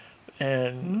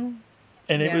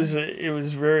And Yeah. it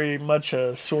was very much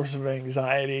a source of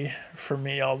anxiety for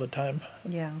me all the time.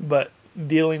 Yeah. But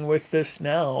dealing with this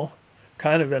now,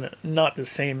 kind of in not the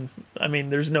same. I mean,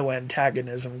 there's no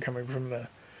antagonism coming from the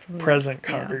present Yeah.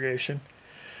 congregation,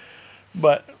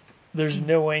 but there's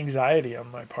no anxiety on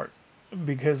my part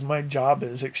because my job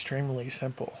is extremely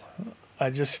simple. I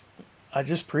just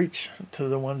preach to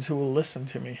the ones who will listen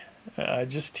to me. I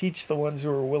just teach the ones who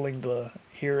are willing to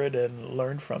hear it and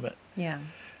learn from it. Yeah.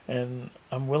 And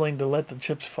I'm willing to let the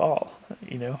chips fall,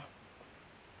 you know?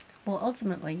 Well,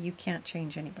 ultimately, you can't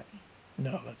change anybody.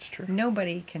 No, that's true.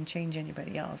 Nobody can change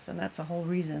anybody else, and that's the whole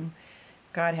reason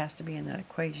God has to be in that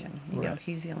equation. You know, Right.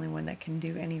 He's the only one that can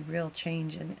do any real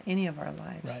change in any of our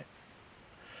lives. Right.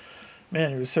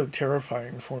 Man, it was so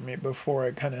terrifying for me before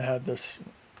I kind of had this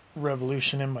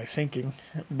revolution in my thinking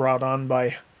brought on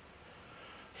by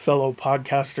fellow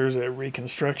podcasters at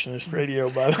Reconstructionist Radio,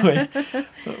 by the way.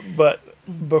 But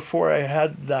before I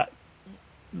had that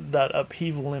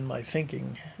upheaval in my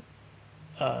thinking,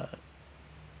 I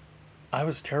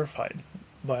was terrified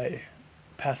by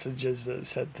passages that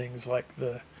said things like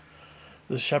the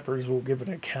shepherds will give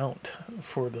an account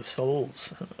for the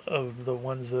souls of the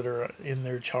ones that are in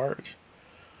their charge.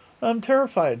 I'm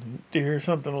terrified to hear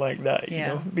something like that, you Yeah.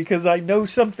 know, because I know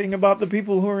something about the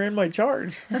people who are in my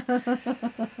charge.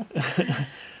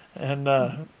 And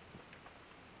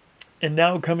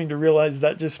now coming to realize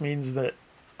that just means that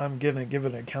I'm going to give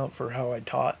an account for how I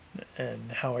taught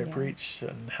and how I Yeah. preached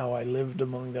and how I lived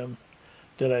among them.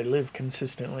 Did I live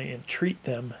consistently and treat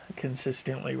them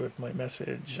consistently with my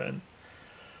message? And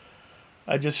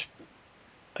I just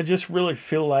really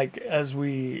feel like as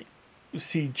we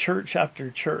see church after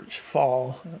church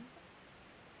fall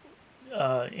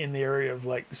in the area of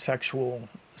like sexual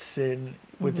sin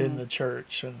within the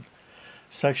church and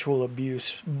sexual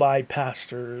abuse by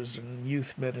pastors and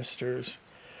youth ministers,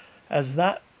 as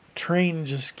that train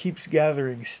just keeps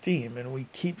gathering steam and we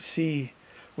keep seeing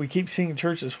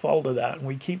churches fall to that, and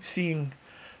we keep seeing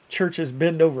churches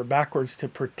bend over backwards to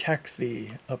protect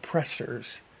the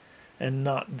oppressors and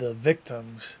not the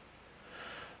victims.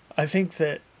 I think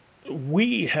that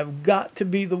we have got to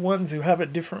be the ones who have a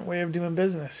different way of doing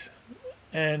business.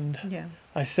 And Yeah.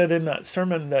 I said in that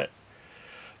sermon that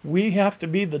we have to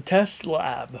be the test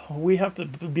lab. We have to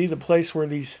be the place where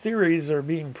these theories are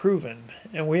being proven.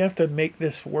 And we have to make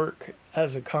this work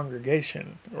as a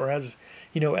congregation or as,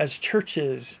 you know, as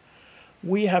churches.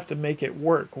 We have to make it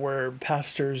work where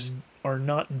pastors are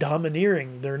not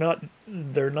domineering. They're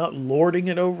not lording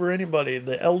it over anybody.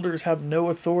 The elders have no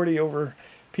authority over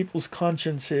people's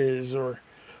consciences or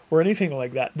anything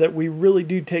like that. That we really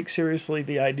do take seriously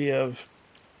the idea of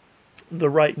the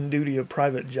right and duty of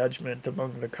private judgment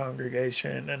among the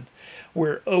congregation, and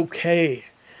we're okay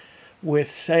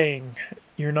with saying,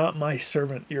 you're not my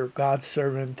servant, you're God's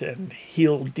servant, and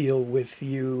He'll deal with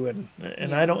you, and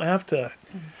Yeah. I don't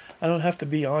have to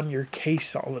be on your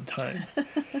case all the time.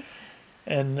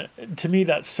 And to me,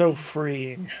 that's so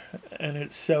freeing, and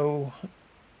it's so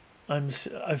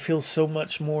I feel so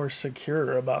much more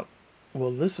secure about,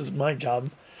 well, this is my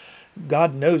job.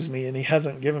 God knows me, and He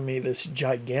hasn't given me this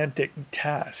gigantic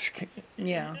task.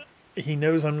 Yeah. He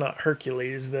knows I'm not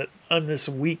Hercules, that I'm this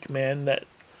weak man that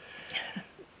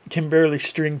can barely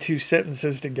string two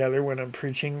sentences together when I'm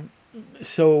preaching.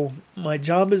 So my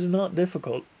job is not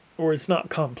difficult, or it's not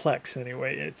complex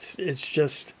anyway. It's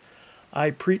just I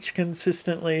preach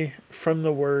consistently from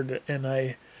the Word, and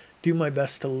I do my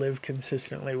best to live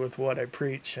consistently with what I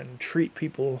preach and treat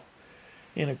people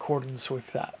in accordance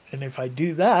with that. And if I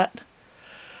do that,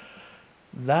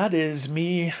 that is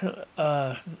me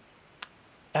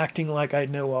acting like I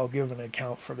know I'll give an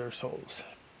account for their souls,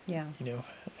 Yeah. you know.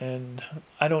 And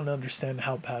I don't understand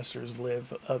how pastors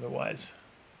live otherwise.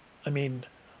 I mean,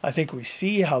 I think we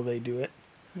see how they do it.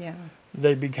 Yeah.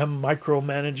 They become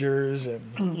micromanagers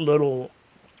and little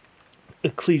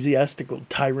ecclesiastical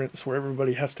tyrants where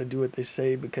everybody has to do what they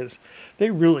say because they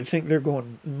really think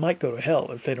might go to hell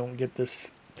if they don't get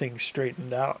this thing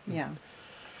straightened out. Yeah.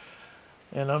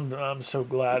 And I'm so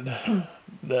glad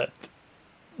that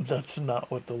that's not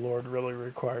what the Lord really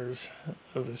requires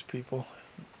of His people.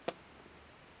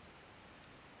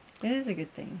 It is a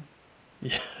good thing.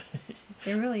 Yeah.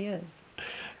 It really is.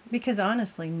 Because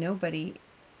honestly, nobody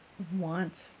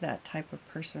wants that type of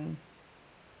person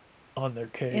On their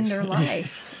case. in their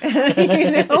life.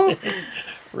 You know?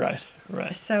 Right.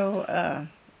 So,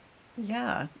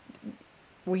 yeah,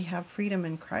 we have freedom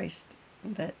in Christ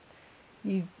that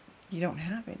you don't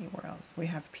have anywhere else. We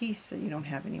have peace that you don't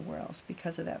have anywhere else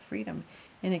because of that freedom.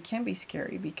 And it can be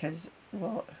scary because,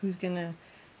 well, who's gonna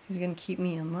keep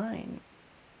me in line?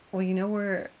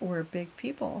 Well, we're big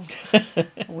people.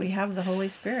 We have the Holy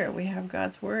Spirit. We have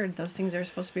God's Word. Those things are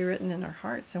supposed to be written in our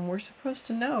hearts, and we're supposed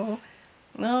to know,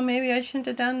 well, maybe I shouldn't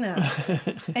have done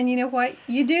that. And you know what?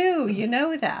 You do. You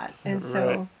know that. And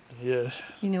so, right.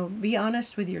 Yeah. Be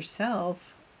honest with yourself,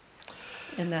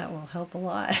 and that will help a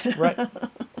lot. Right.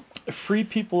 Free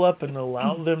people up and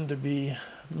allow them to be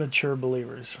mature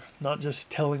believers. Not just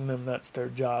telling them that's their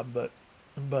job,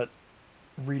 but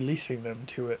releasing them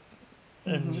to it.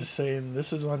 And just saying,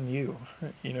 this is on you.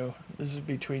 This is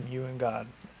between you and God.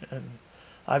 And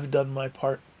I've done my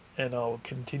part, and I'll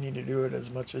continue to do it as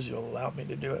much as you'll allow me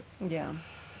to do it. Yeah.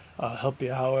 I'll help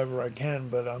you however I can,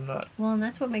 but I'm not... Well, and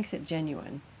that's what makes it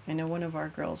genuine. I know one of our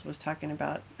girls was talking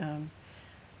about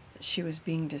she was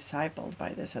being discipled by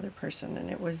this other person, and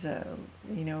it was, and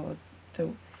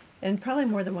probably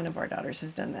more than one of our daughters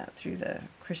has done that through the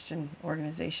Christian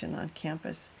organization on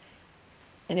campus.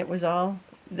 And it was all,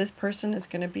 this person is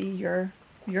going to be your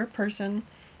person,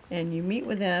 and you meet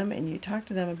with them and you talk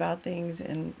to them about things,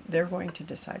 and they're going to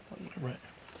disciple you. Right.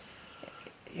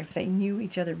 If they knew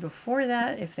each other before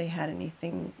that, if they had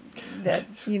anything that,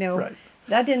 right.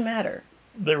 that didn't matter.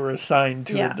 They were assigned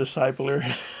to a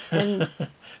discipler.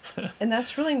 And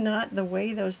that's really not the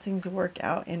way those things work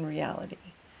out in reality.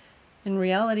 In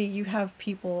reality, you have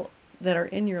people that are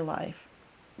in your life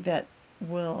that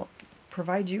will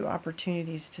provide you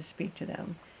opportunities to speak to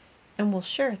them and will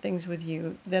share things with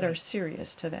you that are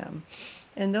serious to them.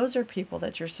 And those are people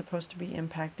that you're supposed to be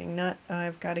impacting, not,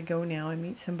 I've got to go now and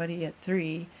meet somebody at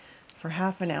 3 for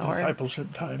half an hour.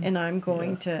 Discipleship time. And I'm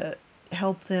going to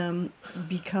help them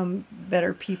become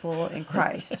better people in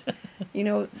Christ.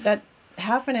 That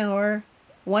half an hour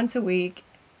once a week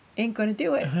ain't going to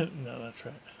do it. No, that's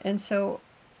right. And so,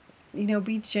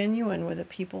 be genuine with the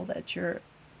people that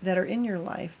are in your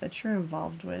life, that you're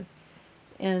involved with.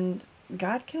 And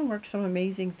God can work some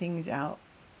amazing things out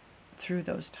through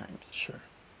those times. Sure.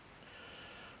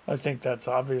 I think that's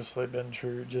obviously been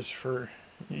true just for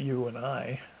you and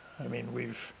I. I mean,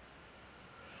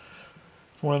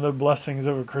 one of the blessings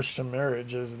of a Christian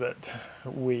marriage is that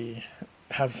we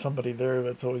have somebody there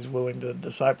that's always willing to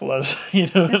disciple us,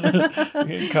 and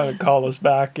kind of call us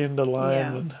back into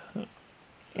line. Yeah.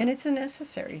 And it's a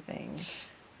necessary thing.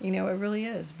 It really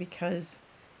is, because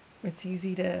it's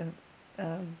easy to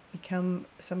become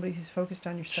somebody who's focused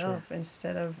on yourself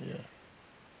instead of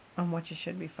on what you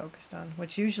should be focused on,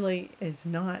 which usually is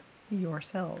not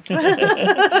yourself. That's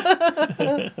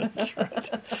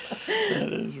right.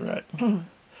 That is right.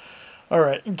 All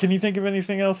right. Can you think of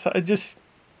anything else?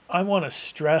 I want to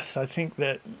stress, I think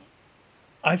that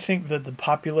the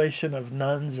population of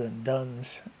nuns and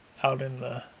duns out in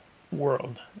the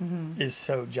world is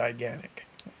so gigantic.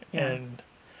 Yeah. And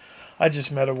I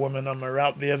just met a woman on my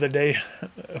route the other day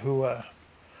who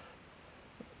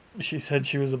she said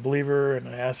she was a believer, and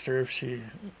I asked her if she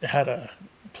had a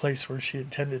place where she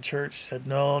attended church. She said,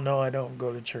 no, I don't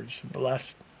go to church. The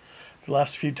last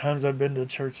few times I've been to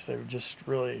church, they've just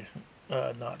really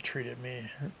not treated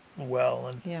me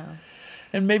well.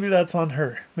 And maybe that's on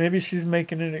her. Maybe she's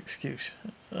making an excuse.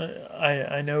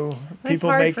 I know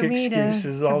people make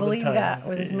excuses all the time. Believe that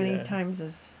with as many times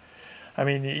as... I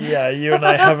mean, you and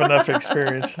I have enough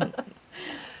experience.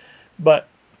 But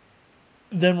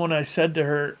then when I said to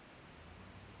her,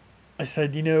 I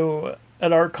said,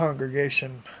 at our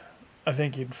congregation, I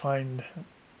think you'd find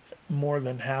more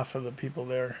than half of the people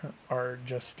there are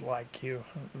just like you,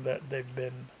 that they've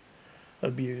been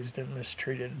abused and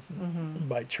mistreated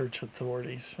by church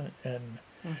authorities, and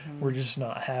we're just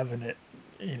not having it.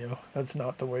 That's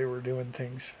not the way we're doing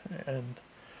things.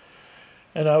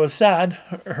 And I was sad.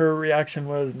 Her reaction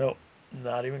was, no,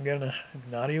 not even gonna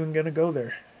go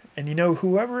there. And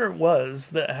whoever it was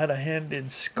that had a hand in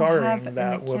scarring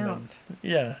that woman,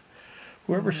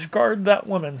 whoever scarred that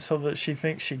woman so that she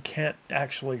thinks she can't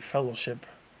actually fellowship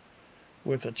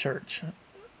with a church,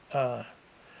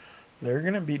 they're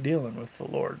going to be dealing with the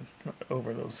Lord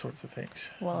over those sorts of things.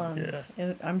 Well,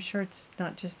 I'm sure it's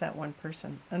not just that one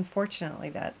person. Unfortunately,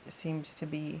 that seems to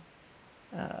be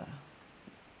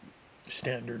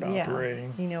standard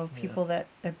operating. People that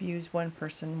abuse one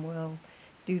person will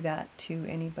do that to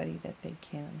anybody that they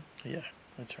can. Yeah,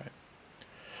 that's right.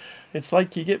 It's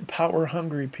like you get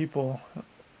power-hungry people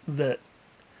that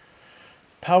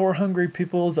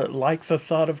like the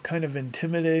thought of kind of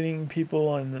intimidating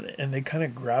people, and they kind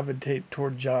of gravitate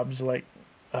toward jobs like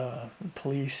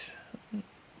police.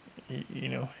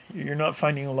 You're not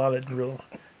finding a lot of real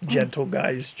gentle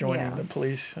guys joining the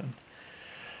police,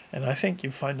 and I think you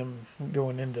find them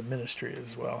going into ministry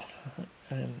as well.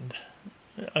 And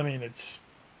I mean, it's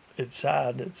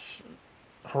sad, it's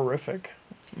horrific.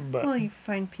 But Well, you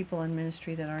find people in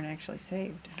ministry that aren't actually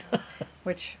saved.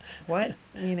 Which, what?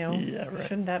 Yeah, right.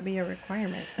 Shouldn't that be a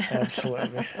requirement?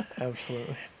 Absolutely.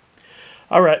 Absolutely.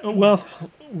 All right. Well,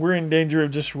 we're in danger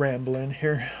of just rambling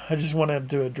here. I just wanted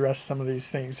to address some of these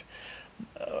things.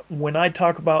 When I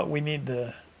talk about we need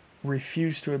to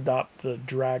refuse to adopt the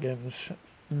dragon's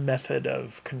method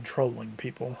of controlling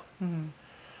people,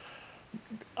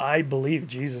 I believe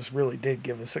Jesus really did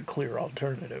give us a clear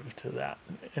alternative to that.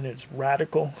 And it's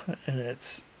radical, and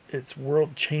it's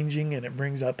world changing, and it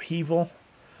brings upheaval.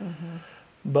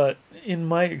 But in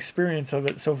my experience of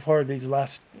it so far these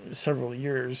last several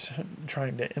years,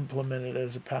 trying to implement it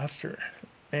as a pastor,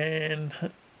 and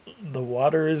the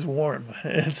water is warm.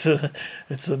 It's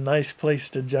a nice place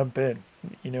to jump in.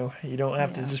 You don't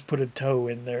have to just put a toe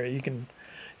in there. You can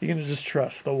just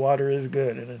trust the water is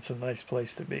good, and it's a nice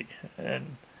place to be.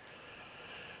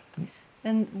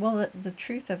 And well, the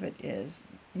truth of it is,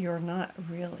 you're not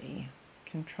really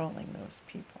controlling those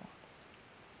people.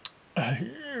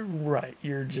 Right.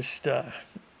 You're just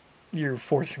you're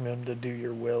forcing them to do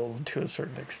your will to a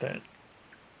certain extent.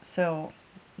 So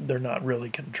They're not really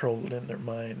controlled in their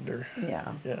mind, or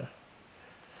yeah.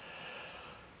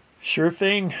 Sure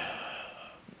thing.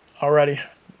 Alrighty.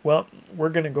 Well, we're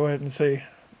gonna go ahead and say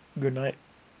good night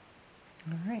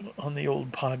All right. on the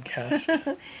old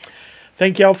podcast.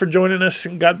 Thank y'all for joining us,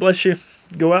 and God bless you.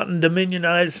 Go out and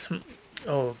dominionize.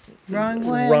 Oh, Wrong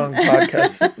one. Wrong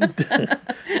podcast.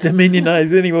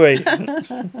 Dominionize anyway.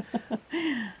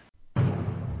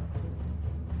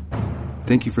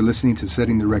 Thank you for listening to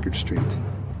Setting the Record Straight.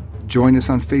 Join us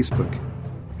on Facebook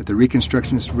at the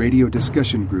Reconstructionist Radio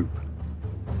Discussion Group.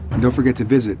 And don't forget to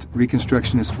visit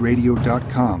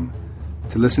ReconstructionistRadio.com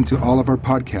to listen to all of our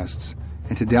podcasts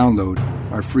and to download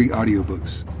our free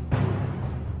audiobooks.